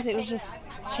sometimes it was just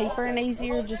cheaper and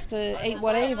easier just to eat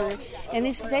whatever, and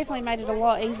this has definitely made it a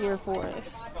lot easier for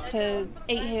us to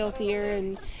eat healthier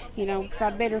and,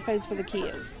 provide better foods for the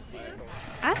kids.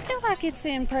 I feel like it's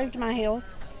improved my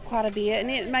health quite a bit,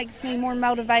 and it makes me more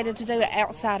motivated to do it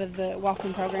outside of the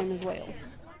walking program as well.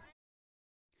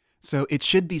 So it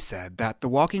should be said that the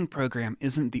walking program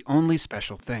isn't the only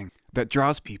special thing that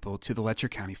draws people to the Letcher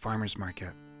County Farmers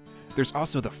Market. There's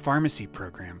also the pharmacy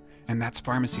program, and that's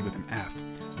pharmacy with an F,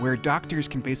 where doctors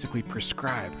can basically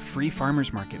prescribe free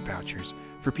farmers market vouchers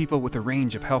for people with a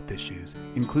range of health issues,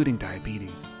 including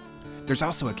diabetes. There's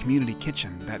also a community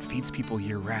kitchen that feeds people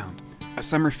year-round, a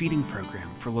summer feeding program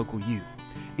for local youth,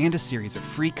 and a series of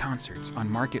free concerts on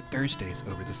Market Thursdays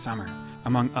over the summer,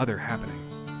 among other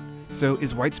happenings. So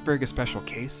is Whitesburg a special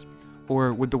case?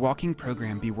 Or would the walking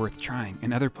program be worth trying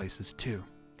in other places too?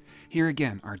 Here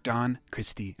again are Dawn,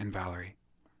 Christy, and Valerie.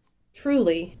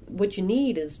 Truly, what you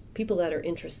need is people that are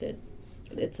interested.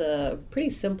 It's a pretty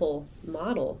simple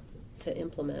model to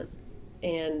implement,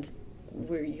 and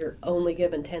where you're only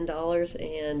given $10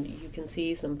 and you can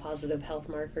see some positive health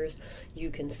markers. You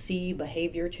can see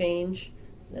behavior change.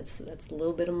 That's a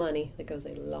little bit of money that goes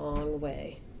a long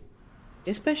way.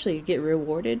 Especially you get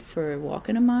rewarded for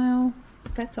walking a mile.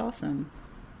 That's awesome.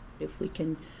 If we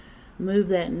can move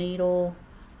that needle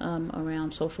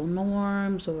around social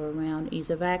norms or around ease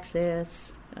of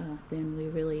access, then we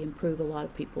really improve a lot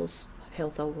of people's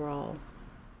health overall.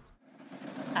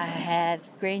 I have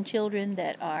grandchildren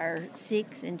that are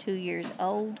 6 and 2 years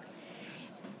old,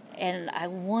 and I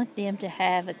want them to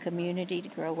have a community to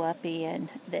grow up in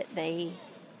that they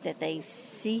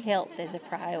see health as a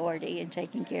priority and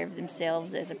taking care of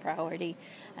themselves as a priority.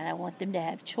 And I want them to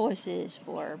have choices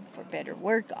for better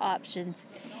work options.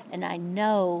 And I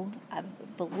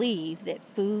believe that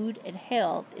food and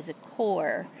health is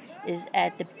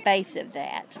at the base of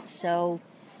that. So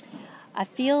I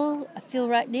feel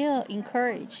right now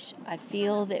encouraged. I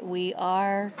feel that we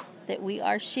are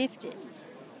shifted.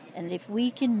 And if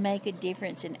we can make a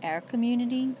difference in our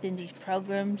community, then these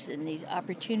programs and these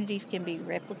opportunities can be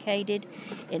replicated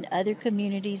in other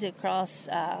communities across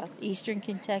eastern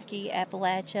Kentucky,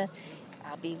 Appalachia.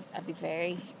 I'll be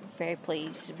very, very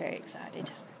pleased, very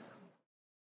excited.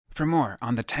 For more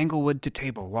on the Tanglewood to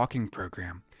Table walking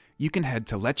program, you can head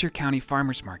to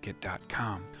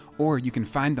letyourcountyfarmersmarket.com, or you can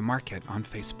find the market on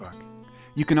Facebook.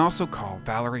 You can also call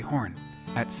Valerie Horn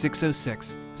at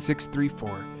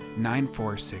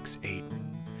 606-634-9468.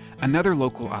 Another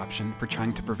local option for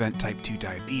trying to prevent type 2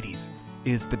 diabetes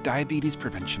is the Diabetes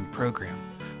Prevention Program,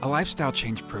 a lifestyle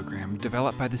change program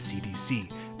developed by the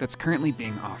CDC that's currently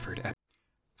being offered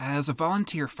as a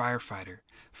volunteer firefighter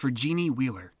for Jeannie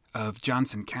Wheeler of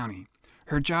Johnson County.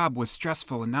 Her job was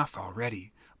stressful enough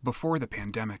already before the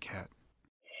pandemic hit.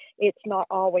 It's not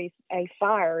always a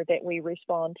fire that we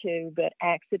respond to, but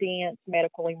accidents,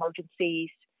 medical emergencies,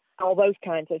 all those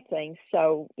kinds of things.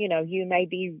 So, you may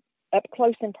be up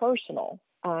close and personal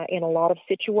in a lot of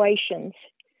situations.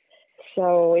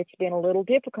 So it's been a little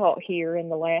difficult here in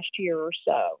the last year or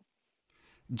so.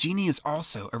 Jeannie is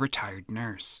also a retired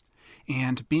nurse,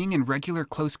 and being in regular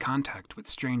close contact with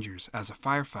strangers as a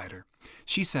firefighter,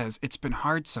 she says it's been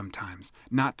hard sometimes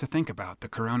not to think about the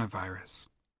coronavirus.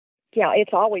 Yeah,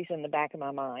 it's always in the back of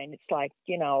my mind. It's like,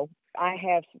 I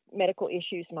have medical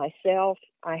issues myself.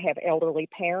 I have elderly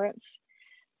parents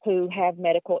who have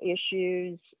medical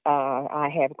issues. I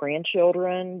have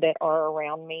grandchildren that are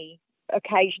around me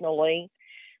occasionally.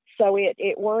 So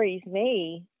it worries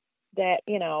me that,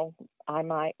 I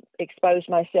might expose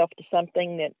myself to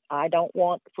something that I don't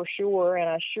want for sure, and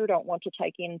I sure don't want to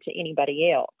take into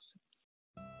anybody else.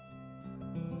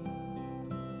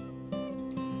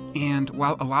 And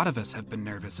while a lot of us have been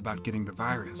nervous about getting the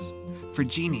virus, for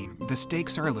Jeannie, the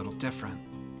stakes are a little different.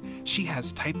 She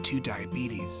has type 2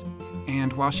 diabetes,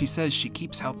 and while she says she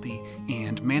keeps healthy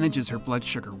and manages her blood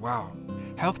sugar well,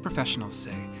 health professionals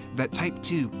say that type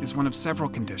 2 is one of several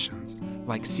conditions,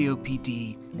 like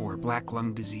COPD or black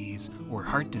lung disease or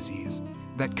heart disease,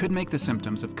 that could make the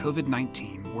symptoms of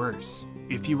COVID-19 worse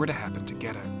if you were to happen to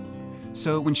get it.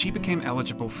 So when she became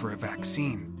eligible for a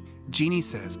vaccine, Jeannie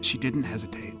says she didn't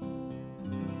hesitate.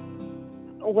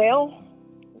 Well,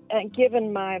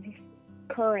 given my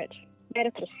current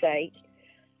medical state,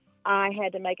 I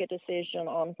had to make a decision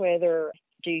on whether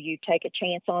do you take a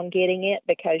chance on getting it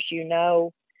because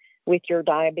with your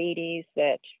diabetes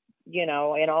that,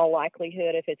 in all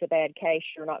likelihood, if it's a bad case,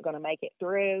 you're not going to make it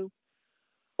through,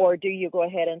 or do you go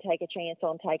ahead and take a chance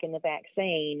on taking the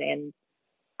vaccine? And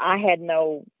I had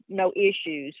no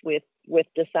issues with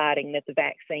deciding that the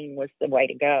vaccine was the way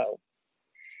to go.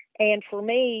 And for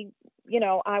me,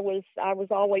 I was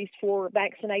always for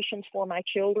vaccinations for my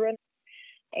children,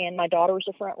 and my daughter's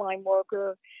a frontline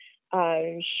worker.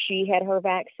 She had her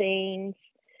vaccines.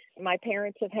 My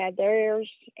parents have had theirs,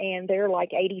 and they're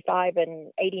like 85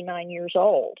 and 89 years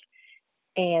old.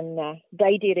 And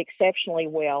they did exceptionally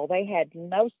well. They had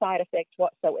no side effects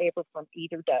whatsoever from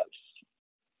either dose.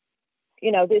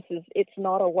 It's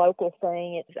not a local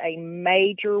thing. It's a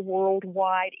major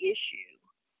worldwide issue.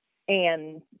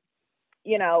 And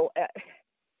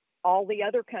all the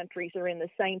other countries are in the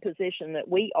same position that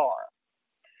we are.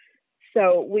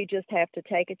 So we just have to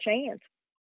take a chance.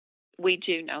 We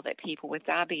do know that people with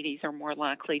diabetes are more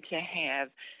likely to have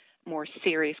more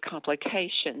serious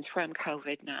complications from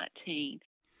COVID-19.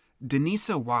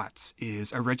 Denisa Watts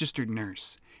is a registered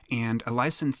nurse and a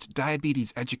licensed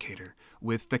diabetes educator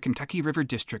with the Kentucky River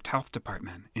District Health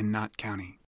Department in Knott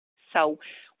County. So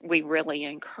we really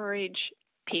encourage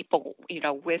people,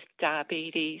 with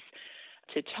diabetes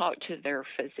to talk to their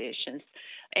physicians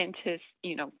and to,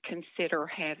 consider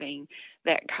having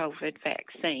that COVID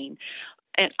vaccine.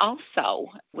 And also,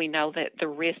 we know that the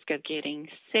risk of getting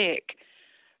sick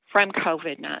from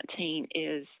COVID-19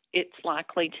 it's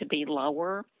likely to be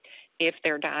lower if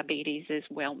their diabetes is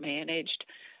well managed.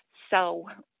 So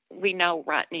we know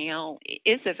right now it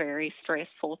is a very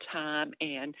stressful time,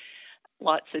 and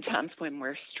lots of times when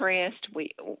we're stressed,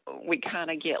 we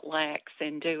kind of get lax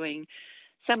in doing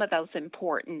some of those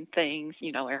important things,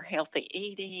 our healthy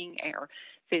eating, our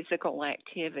physical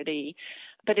activity.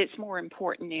 But it's more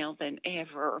important now than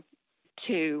ever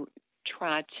to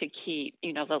try to keep,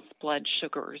 those blood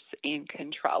sugars in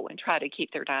control and try to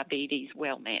keep their diabetes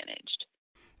well managed.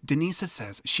 Denisa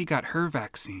says she got her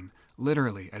vaccine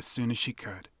literally as soon as she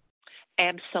could.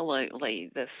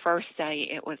 Absolutely. The first day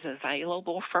it was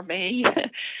available for me,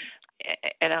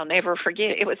 and I'll never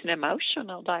forget, it was an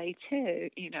emotional day too,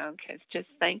 because just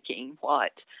thinking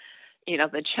what,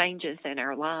 the changes in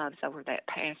our lives over that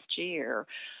past year,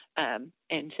 and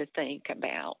to think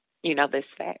about, this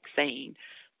vaccine,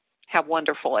 how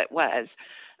wonderful it was,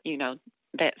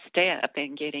 that step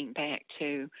in getting back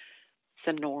to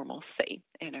some normalcy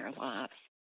in our lives.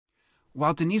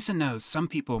 While Denisa knows some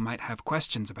people might have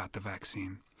questions about the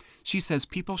vaccine, she says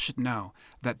people should know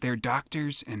that their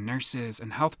doctors and nurses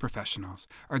and health professionals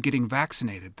are getting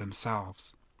vaccinated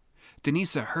themselves.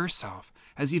 Denisa herself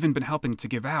has even been helping to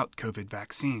give out COVID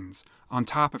vaccines on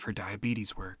top of her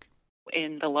diabetes work.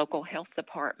 In the local health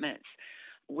departments,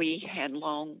 we had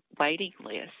long waiting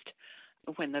lists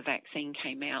when the vaccine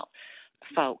came out,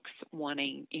 folks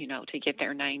wanting, to get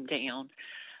their name down.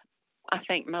 I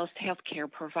think most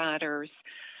healthcare providers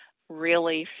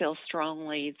really feel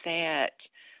strongly that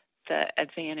the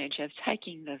advantage of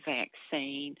taking the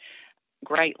vaccine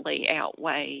greatly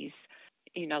outweighs,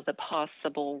 the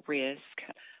possible risk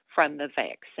from the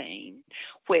vaccine,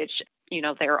 which,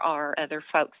 there are other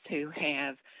folks who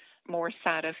have more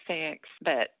side effects,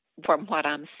 but from what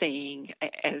I'm seeing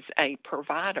as a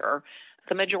provider,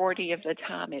 the majority of the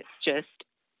time it's just,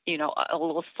 a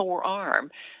little sore arm.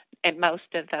 And most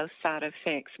of those side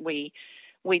effects we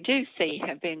do see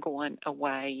have been going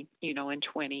away, in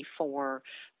 24,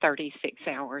 36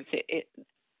 hours.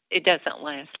 It doesn't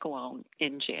last long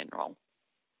in general.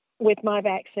 With my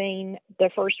vaccine, the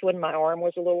first one, my arm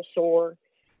was a little sore.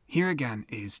 Here again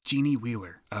is Jeannie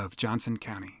Wheeler of Johnson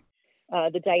County.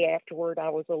 The day afterward, I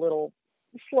was a little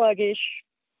sluggish,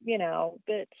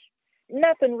 but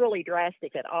nothing really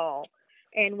drastic at all.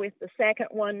 And with the second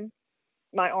one,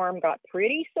 my arm got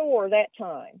pretty sore that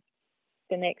time.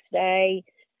 The next day,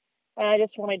 I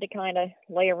just wanted to kind of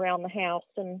lay around the house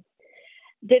and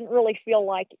didn't really feel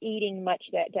like eating much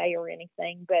that day or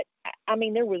anything. But,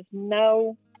 there was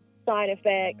no side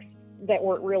effects that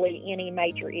weren't really any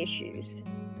major issues.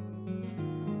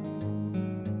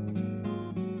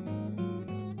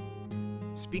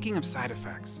 Speaking of side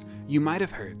effects, you might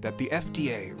have heard that the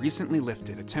FDA recently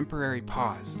lifted a temporary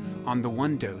pause on the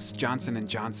one-dose Johnson &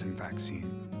 Johnson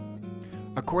vaccine.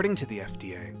 According to the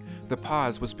FDA, the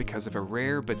pause was because of a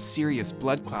rare but serious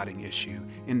blood clotting issue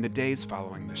in the days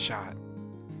following the shot.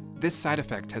 This side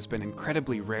effect has been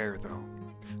incredibly rare, though.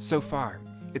 So far,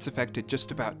 it's affected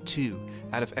just about 2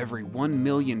 out of every 1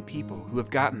 million people who have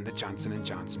gotten the Johnson &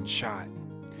 Johnson shot.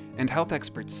 And health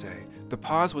experts say the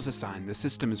pause was a sign the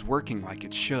system is working like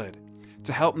it should,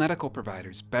 to help medical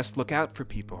providers best look out for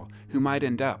people who might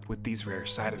end up with these rare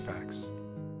side effects.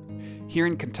 Here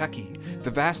in Kentucky,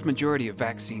 the vast majority of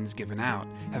vaccines given out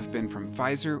have been from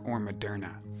Pfizer or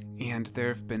Moderna, and there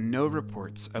have been no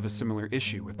reports of a similar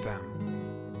issue with them.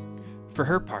 For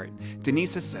her part,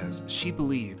 Denisa says she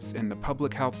believes in the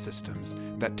public health systems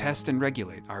that test and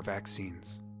regulate our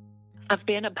vaccines. I've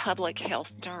been a public health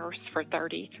nurse for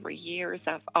 33 years.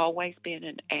 I've always been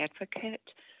an advocate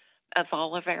of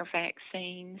all of our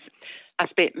vaccines. I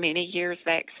spent many years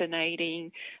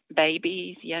vaccinating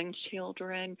babies, young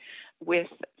children, with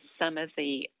some of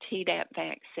the Tdap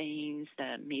vaccines,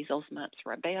 the measles, mumps,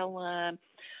 rubella,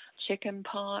 chicken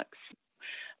pox.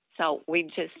 So we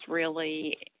just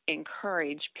really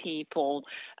encourage people,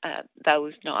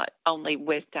 those not only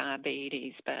with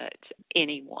diabetes, but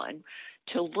anyone,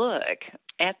 to look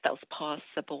at those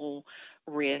possible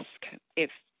risks if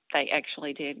they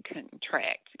actually did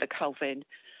contract the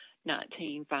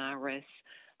COVID-19 virus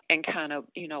and kind of,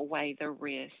 weigh the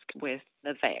risk with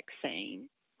the vaccine.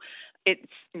 It's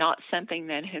not something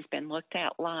that has been looked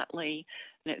at lightly,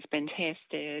 and it's been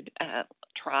tested,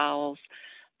 trials.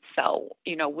 So,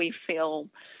 we feel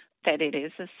that it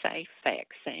is a safe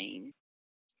vaccine.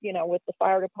 With the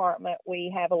fire department,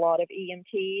 we have a lot of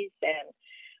EMTs, and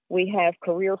we have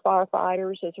career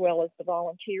firefighters as well as the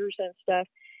volunteers and stuff.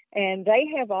 And they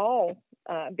have all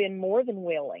been more than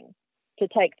willing to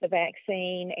take the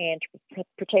vaccine and to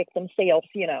protect themselves,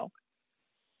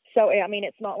 So,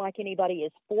 it's not like anybody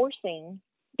is forcing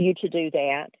you to do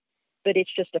that, but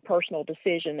it's just a personal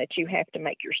decision that you have to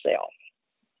make yourself.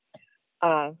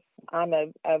 I'm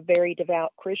a very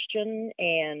devout Christian,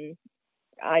 and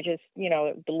I just,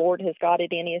 the Lord has got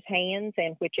it in his hands,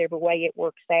 and whichever way it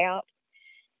works out,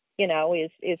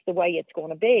 is the way it's going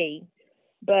to be.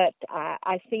 But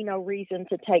I see no reason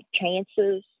to take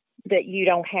chances that you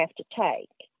don't have to take.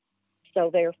 So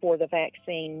therefore, the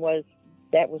vaccine was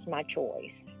my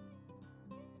choice.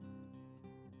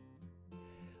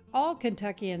 All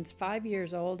Kentuckians 5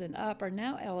 years old and up are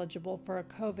now eligible for a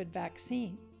COVID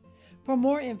vaccine. For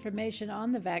more information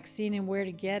on the vaccine and where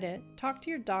to get it, talk to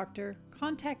your doctor,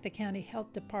 contact the county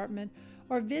health department,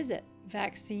 or visit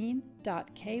vaccine.ky.gov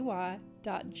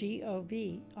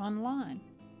online.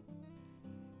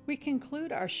 We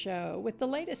conclude our show with the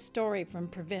latest story from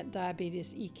Prevent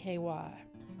Diabetes EKY.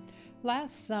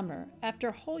 Last summer, after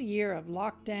a whole year of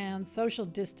lockdown, social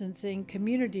distancing,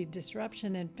 community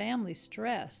disruption, and family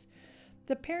stress,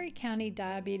 the Perry County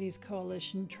Diabetes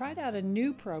Coalition tried out a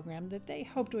new program that they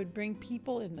hoped would bring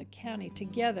people in the county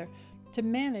together to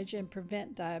manage and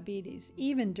prevent diabetes,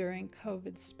 even during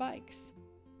COVID spikes.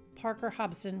 Parker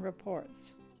Hobson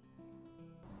reports.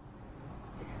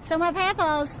 So my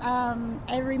papa's,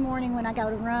 every morning when I go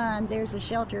to run, there's a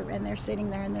shelter, and they're sitting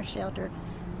there in their shelter,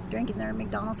 drinking their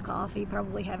McDonald's coffee,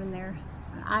 probably having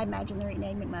I imagine they're eating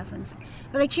Egg McMuffins.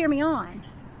 But they cheer me on.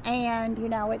 And,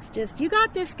 it's just, you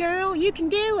got this, girl, you can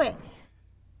do it.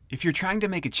 If you're trying to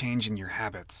make a change in your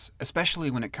habits,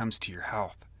 especially when it comes to your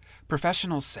health,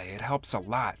 professionals say it helps a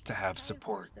lot to have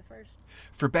support.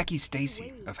 For Becky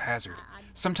Stacy of Hazard,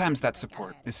 sometimes that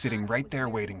support is sitting right there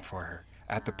waiting for her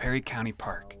at the Perry County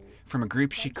Park from a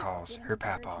group she calls her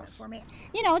papaws.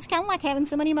 It's kind of like having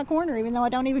somebody in my corner, even though I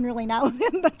don't even really know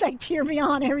them, but they cheer me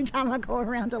on every time I go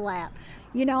around a lap.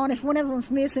 And if one of them's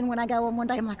missing when I go on one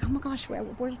day, I'm like, oh my gosh,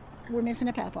 we're missing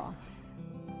a papaw.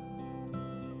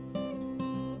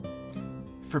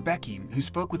 For Becky, who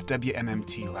spoke with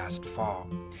WMMT last fall,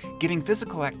 getting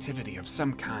physical activity of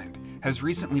some kind has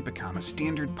recently become a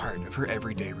standard part of her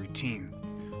everyday routine,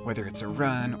 whether it's a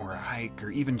run or a hike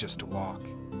or even just a walk.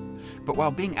 But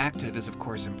while being active is of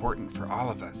course important for all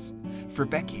of us, for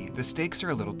Becky, the stakes are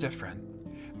a little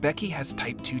different. Becky has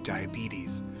type 2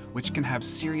 diabetes, which can have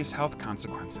serious health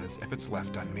consequences if it's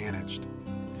left unmanaged.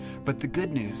 But the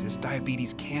good news is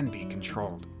diabetes can be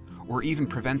controlled, or even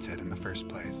prevented in the first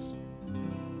place.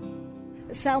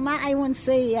 So my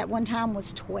A1C at one time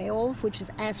was 12, which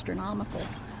is astronomical.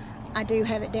 I do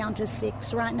have it down to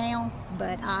 6 right now,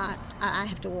 but I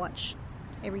have to watch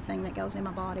everything that goes in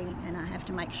my body, and I have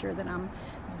to make sure that I'm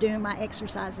doing my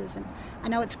exercises. And I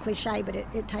know it's cliche, but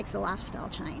it takes a lifestyle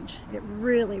change. It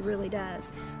really, really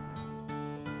does.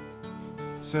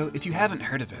 So if you haven't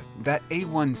heard of it, that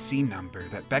A1C number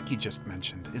that Becky just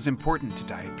mentioned is important to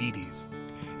diabetes.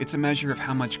 It's a measure of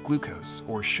how much glucose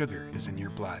or sugar is in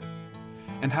your blood.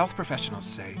 And health professionals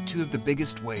say 2 of the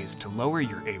biggest ways to lower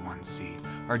your A1C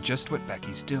are just what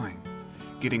Becky's doing: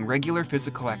 getting regular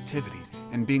physical activity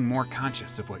and being more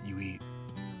conscious of what you eat.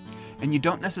 And you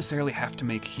don't necessarily have to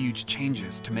make huge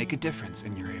changes to make a difference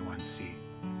in your A1C.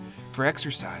 For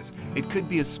exercise, it could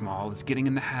be as small as getting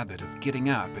in the habit of getting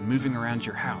up and moving around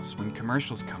your house when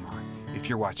commercials come on, if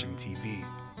you're watching TV.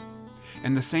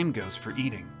 And the same goes for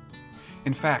eating.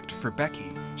 In fact, for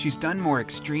Becky, she's done more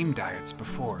extreme diets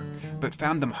before, but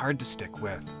found them hard to stick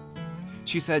with.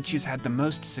 She said she's had the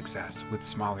most success with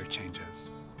smaller changes.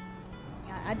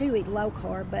 I do eat low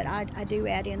carb, but I do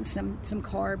add in some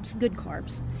carbs, good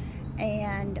carbs.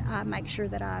 And I make sure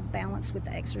that I balance with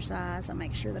the exercise. I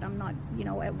make sure that I'm not,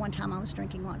 at one time I was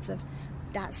drinking lots of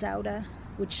diet soda,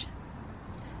 which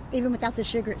even without the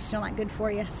sugar, it's still not good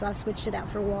for you. So I've switched it out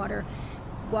for water.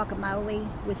 Guacamole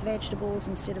with vegetables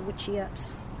instead of with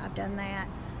chips. I've done that.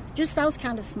 Just those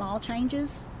kind of small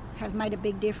changes have made a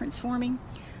big difference for me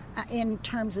in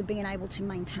terms of being able to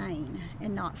maintain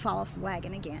and not fall off the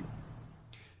wagon again.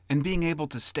 And being able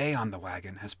to stay on the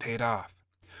wagon has paid off.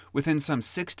 Within some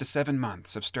 6 to 7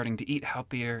 months of starting to eat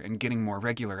healthier and getting more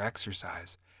regular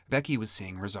exercise, Becky was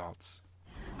seeing results.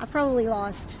 I've probably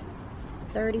lost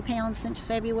 30 pounds since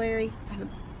February.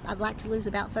 I'd like to lose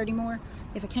about 30 more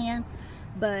if I can,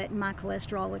 but my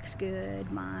cholesterol looks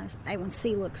good, my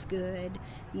A1C looks good,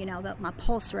 my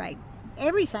pulse rate.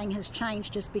 Everything has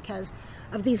changed just because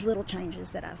of these little changes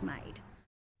that I've made.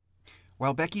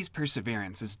 While Becky's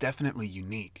perseverance is definitely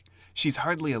unique, she's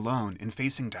hardly alone in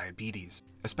facing diabetes,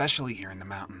 especially here in the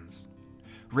mountains.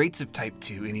 Rates of type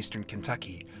 2 in eastern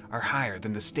Kentucky are higher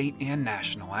than the state and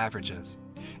national averages,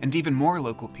 and even more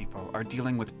local people are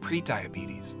dealing with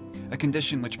prediabetes, a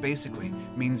condition which basically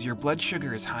means your blood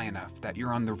sugar is high enough that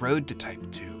you're on the road to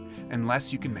type 2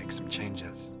 unless you can make some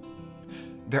changes.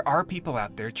 There are people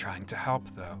out there trying to help,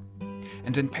 though.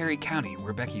 And in Perry County,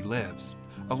 where Becky lives,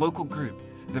 a local group,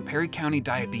 the Perry County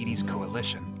Diabetes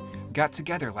Coalition, got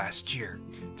together last year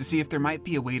to see if there might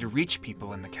be a way to reach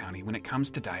people in the county when it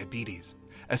comes to diabetes,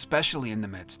 especially in the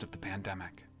midst of the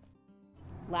pandemic.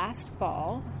 Last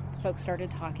fall, folks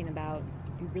started talking about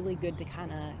it'd be really good to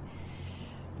kind of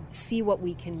see what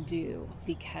we can do,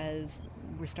 because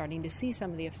we're starting to see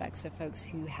some of the effects of folks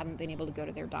who haven't been able to go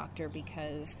to their doctor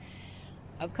because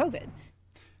of COVID.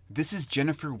 This is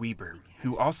Jennifer Weber,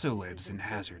 who also lives in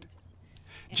Hazard.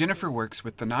 Jennifer works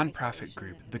with the nonprofit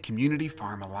group, the Community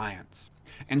Farm Alliance,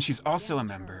 and she's also a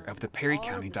member of the Perry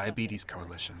County Diabetes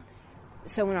Coalition.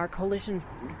 So when our coalition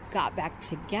got back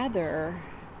together,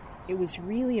 it was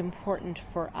really important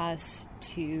for us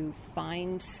to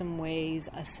find some ways,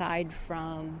 aside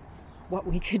from what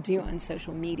we could do on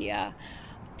social media,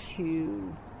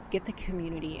 to get the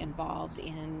community involved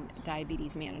in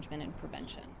diabetes management and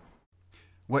prevention.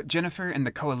 What Jennifer and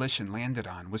the coalition landed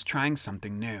on was trying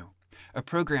something new, a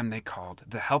program they called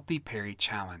the Healthy Perry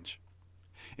Challenge.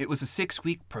 It was a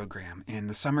 6-week program in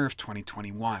the summer of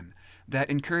 2021 that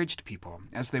encouraged people,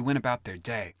 as they went about their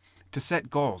day, to set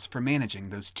goals for managing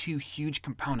those two huge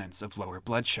components of lower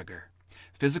blood sugar: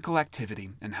 physical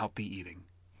activity and healthy eating.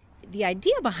 The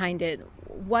idea behind it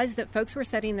was that folks were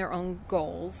setting their own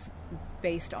goals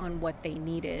based on what they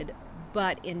needed,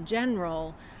 but in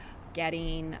general,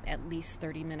 getting at least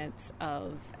 30 minutes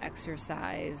of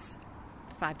exercise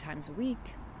 5 times a week,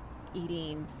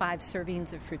 eating 5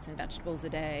 servings of fruits and vegetables a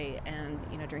day, and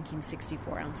drinking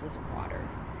 64 ounces of water.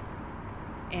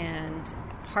 And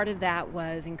part of that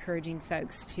was encouraging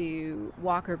folks to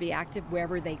walk or be active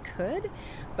wherever they could,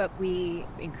 but we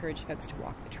encouraged folks to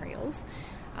walk the trails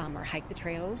or hike the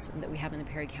trails that we have in the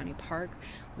Perry County Park.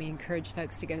 We encourage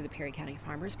folks to go to the Perry County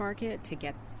Farmers Market to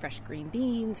get fresh green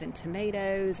beans and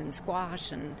tomatoes and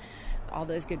squash and all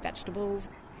those good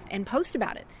vegetables, and post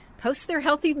about it. Post their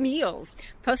healthy meals,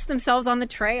 post themselves on the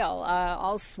trail,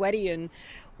 all sweaty and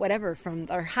whatever from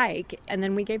their hike, and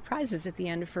then we gave prizes at the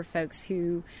end for folks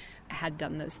who had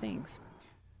done those things.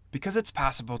 Because it's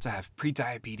possible to have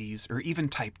prediabetes or even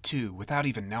type 2 without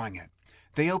even knowing it,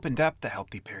 they opened up the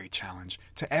Healthy Perry Challenge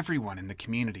to everyone in the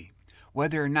community,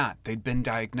 whether or not they'd been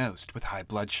diagnosed with high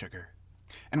blood sugar.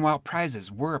 And while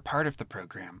prizes were a part of the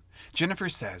program, Jennifer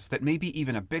says that maybe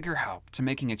even a bigger help to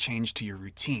making a change to your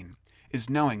routine is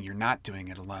knowing you're not doing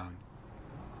it alone.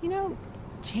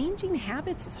 Changing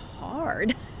habits is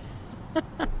hard.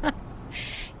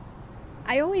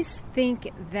 I always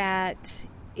think that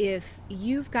if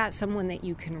you've got someone that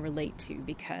you can relate to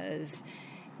because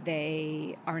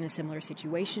they are in a similar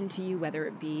situation to you, whether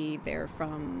it be they're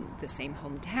from the same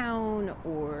hometown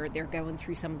or they're going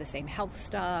through some of the same health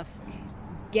stuff,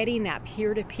 getting that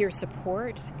peer-to-peer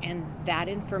support and that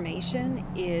information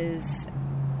is,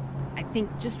 I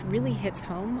think, just really hits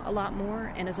home a lot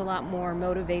more and is a lot more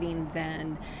motivating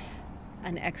than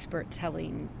an expert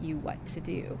telling you what to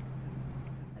do.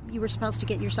 You were supposed to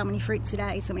get your so many fruits a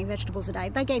day, so many vegetables a day.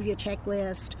 They gave you a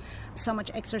checklist, so much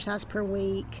exercise per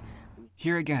week.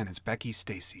 Here again is Becky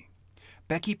Stacy.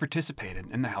 Becky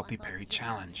participated in the Healthy Perry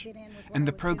Challenge, and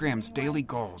the program's daily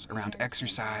goals around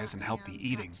exercise and healthy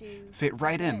eating fit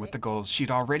right in with the goals she'd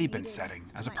already been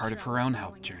setting as a part of her own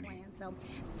health journey.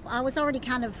 I was already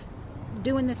kind of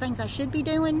doing the things I should be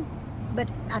doing, but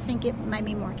I think it made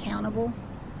me more accountable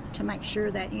to make sure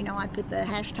that, I'd put the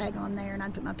hashtag on there and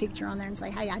I'd put my picture on there and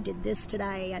say, hey, I did this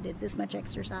today, I did this much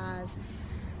exercise,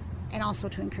 and also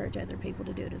to encourage other people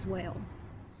to do it as well.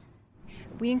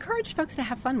 We encourage folks to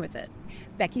have fun with it.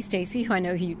 Becky Stacy, who I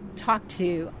know you talked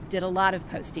to, did a lot of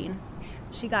posting.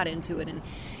 She got into it and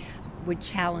would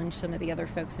challenge some of the other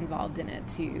folks involved in it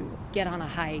to get on a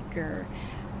hike or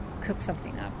cook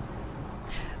something up,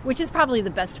 which is probably the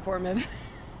best form of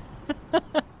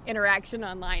interaction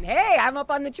online. Hey, I'm up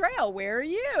on the trail. Where are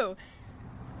you?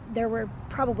 there were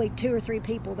probably 2 or 3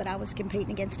 people that I was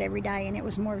competing against every day, and it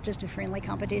was more of just a friendly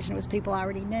competition. It was people I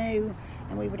already knew,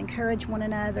 and we would encourage one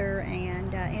another.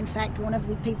 And in fact, one of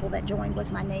the people that joined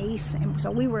was my niece, and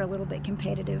so we were a little bit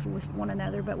competitive with one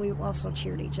another, but we also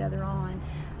cheered each other on.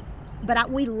 But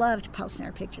we loved posting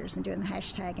our pictures and doing the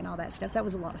hashtag and all that stuff. That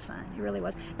was a lot of fun. It really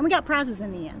was. And we got prizes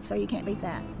in the end, so you can't beat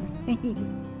that.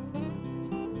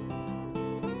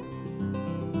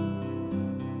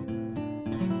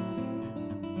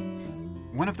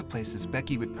 One of the places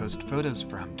Becky would post photos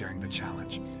from during the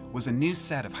challenge was a new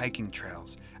set of hiking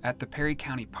trails at the Perry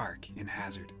County Park in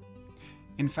Hazard.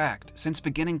 In fact, since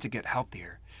beginning to get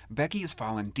healthier, Becky has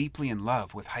fallen deeply in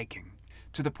love with hiking,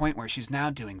 to the point where she's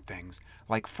now doing things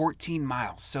like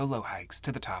 14-mile solo hikes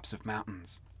to the tops of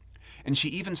mountains. And she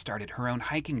even started her own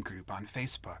hiking group on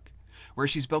Facebook, where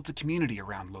she's built a community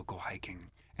around local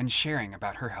hiking and sharing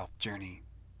about her health journey.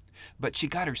 But she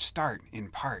got her start, in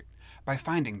part, by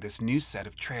finding this new set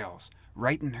of trails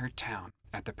right in her town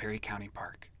at the Perry County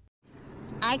Park.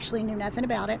 I actually knew nothing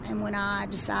about it, and when I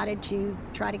decided to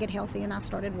try to get healthy and I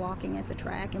started walking at the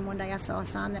track, and one day I saw a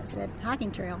sign that said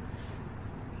hiking trail.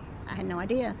 I had no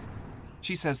idea.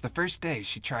 She says the first day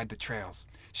she tried the trails,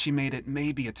 she made it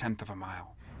maybe 1/10 of a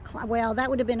mile. Well, that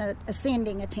would have been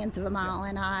ascending 1/10 of a mile,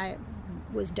 and I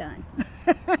was done.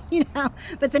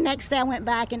 But the next day I went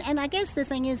back, and I guess the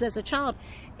thing is, as a child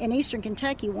in eastern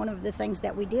Kentucky, one of the things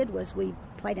that we did was we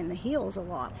played in the hills a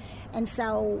lot. And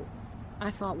so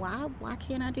I thought, why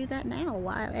can't I do that now?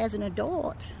 Why, as an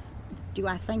adult, do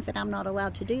I think that I'm not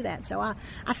allowed to do that? So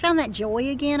I found that joy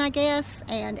again, I guess,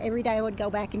 and every day I would go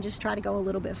back and just try to go a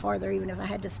little bit farther, even if I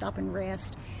had to stop and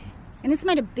rest. And it's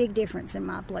made a big difference in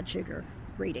my blood sugar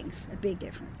readings, a big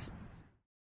difference.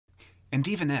 And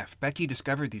even if Becky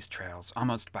discovered these trails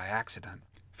almost by accident,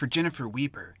 for Jennifer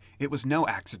Weeper, it was no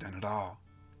accident at all.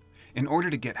 In order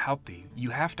to get healthy,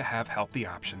 you have to have healthy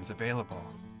options available.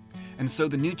 And so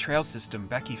the new trail system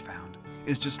Becky found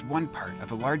is just one part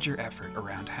of a larger effort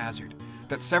around Hazard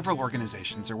that several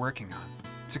organizations are working on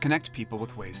to connect people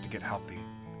with ways to get healthy.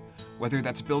 Whether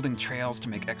that's building trails to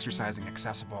make exercising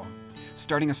accessible,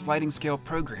 starting a sliding scale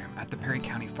program at the Perry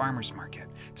County Farmers Market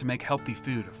to make healthy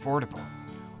food affordable,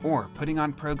 or putting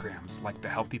on programs like the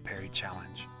Healthy Perry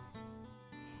Challenge.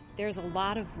 There's a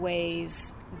lot of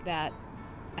ways that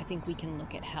I think we can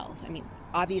look at health. I mean,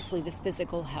 obviously the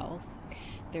physical health,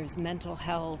 there's mental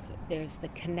health, there's the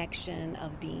connection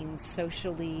of being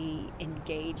socially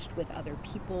engaged with other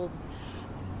people,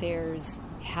 there's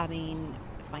having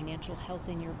financial health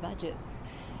in your budget.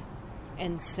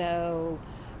 And so,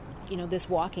 this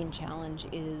walking challenge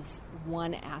is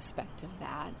one aspect of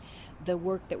that. The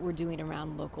work that we're doing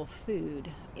around local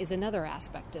food is another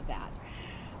aspect of that.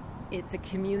 It's a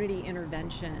community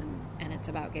intervention, and it's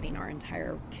about getting our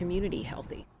entire community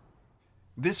healthy.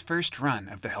 This first run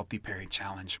of the Healthy Perry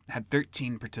Challenge had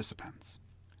 13 participants.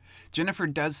 Jennifer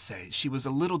does say she was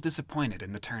a little disappointed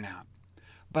in the turnout,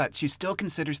 but she still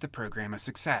considers the program a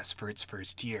success for its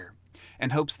first year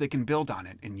and hopes they can build on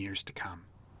it in years to come.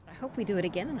 I hope we do it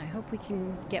again, and I hope we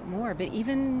can get more. But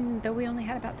even though we only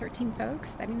had about 13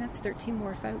 folks, that's 13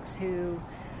 more folks who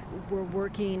were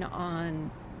working on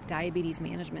diabetes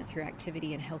management through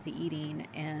activity and healthy eating,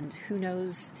 and who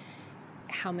knows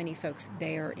how many folks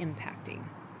they are impacting,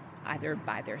 either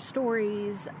by their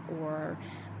stories or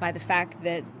by the fact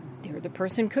that they're the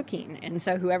person cooking. And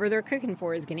so whoever they're cooking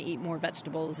for is going to eat more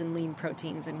vegetables and lean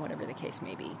proteins and whatever the case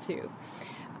may be, too.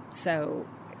 So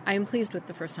I am pleased with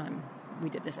the first time we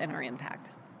did this and our impact.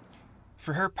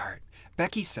 For her part,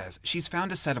 Becky says she's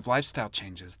found a set of lifestyle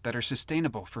changes that are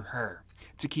sustainable for her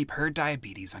to keep her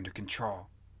diabetes under control.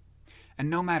 And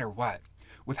no matter what,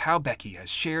 with how Becky has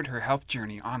shared her health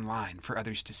journey online for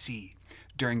others to see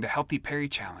during the Healthy Perry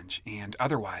Challenge and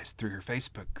otherwise through her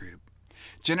Facebook group,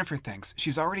 Jennifer thinks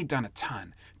she's already done a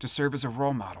ton to serve as a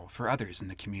role model for others in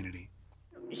the community.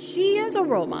 She is a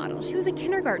role model. She was a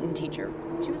kindergarten teacher.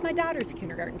 She was my daughter's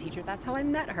kindergarten teacher. That's how I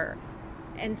met her.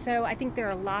 And so I think there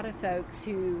are a lot of folks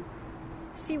who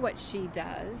see what she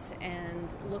does and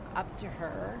look up to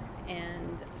her,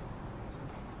 and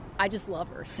I just love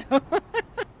her. So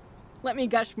let me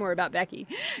gush more about Becky.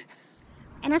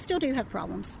 And I still do have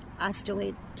problems. I still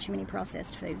eat too many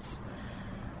processed foods.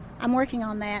 I'm working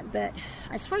on that, but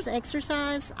as far as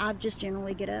exercise, I just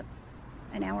generally get up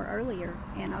an hour earlier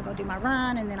and I'll go do my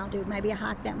run, and then I'll do maybe a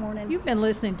hike that morning. You've been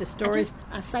listening to stories.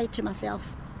 I say to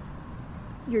myself,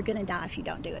 you're going to die if you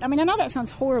don't do it. I mean, I know that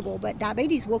sounds horrible, but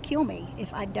diabetes will kill me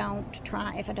if I don't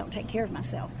take care of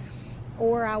myself.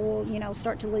 Or I will,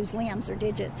 start to lose limbs or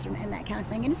digits and that kind of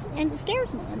thing. And it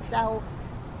scares me. And so,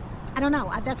 I don't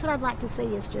know. That's what I'd like to see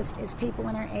is people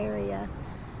in our area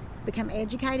become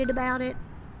educated about it,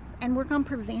 and work on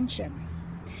prevention.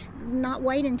 Not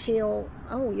wait until,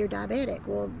 oh, you're diabetic.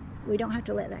 Well, we don't have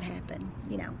to let that happen,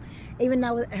 you know. Even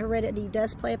though heredity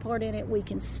does play a part in it, we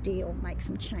can still make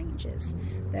some changes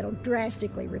that'll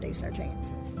drastically reduce our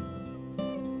chances.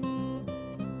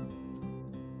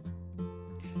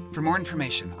 For more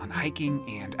information on hiking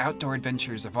and outdoor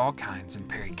adventures of all kinds in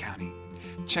Perry County,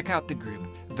 check out the group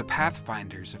The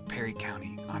Pathfinders of Perry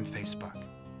County on Facebook.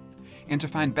 And to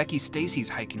find Becky Stacy's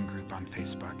hiking group on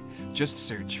Facebook, just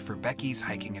search for Becky's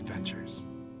Hiking Adventures.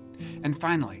 And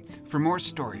finally, for more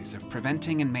stories of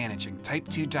preventing and managing type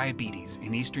 2 diabetes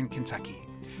in eastern Kentucky,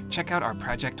 check out our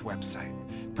project website,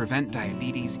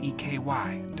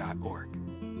 preventdiabeteseky.org.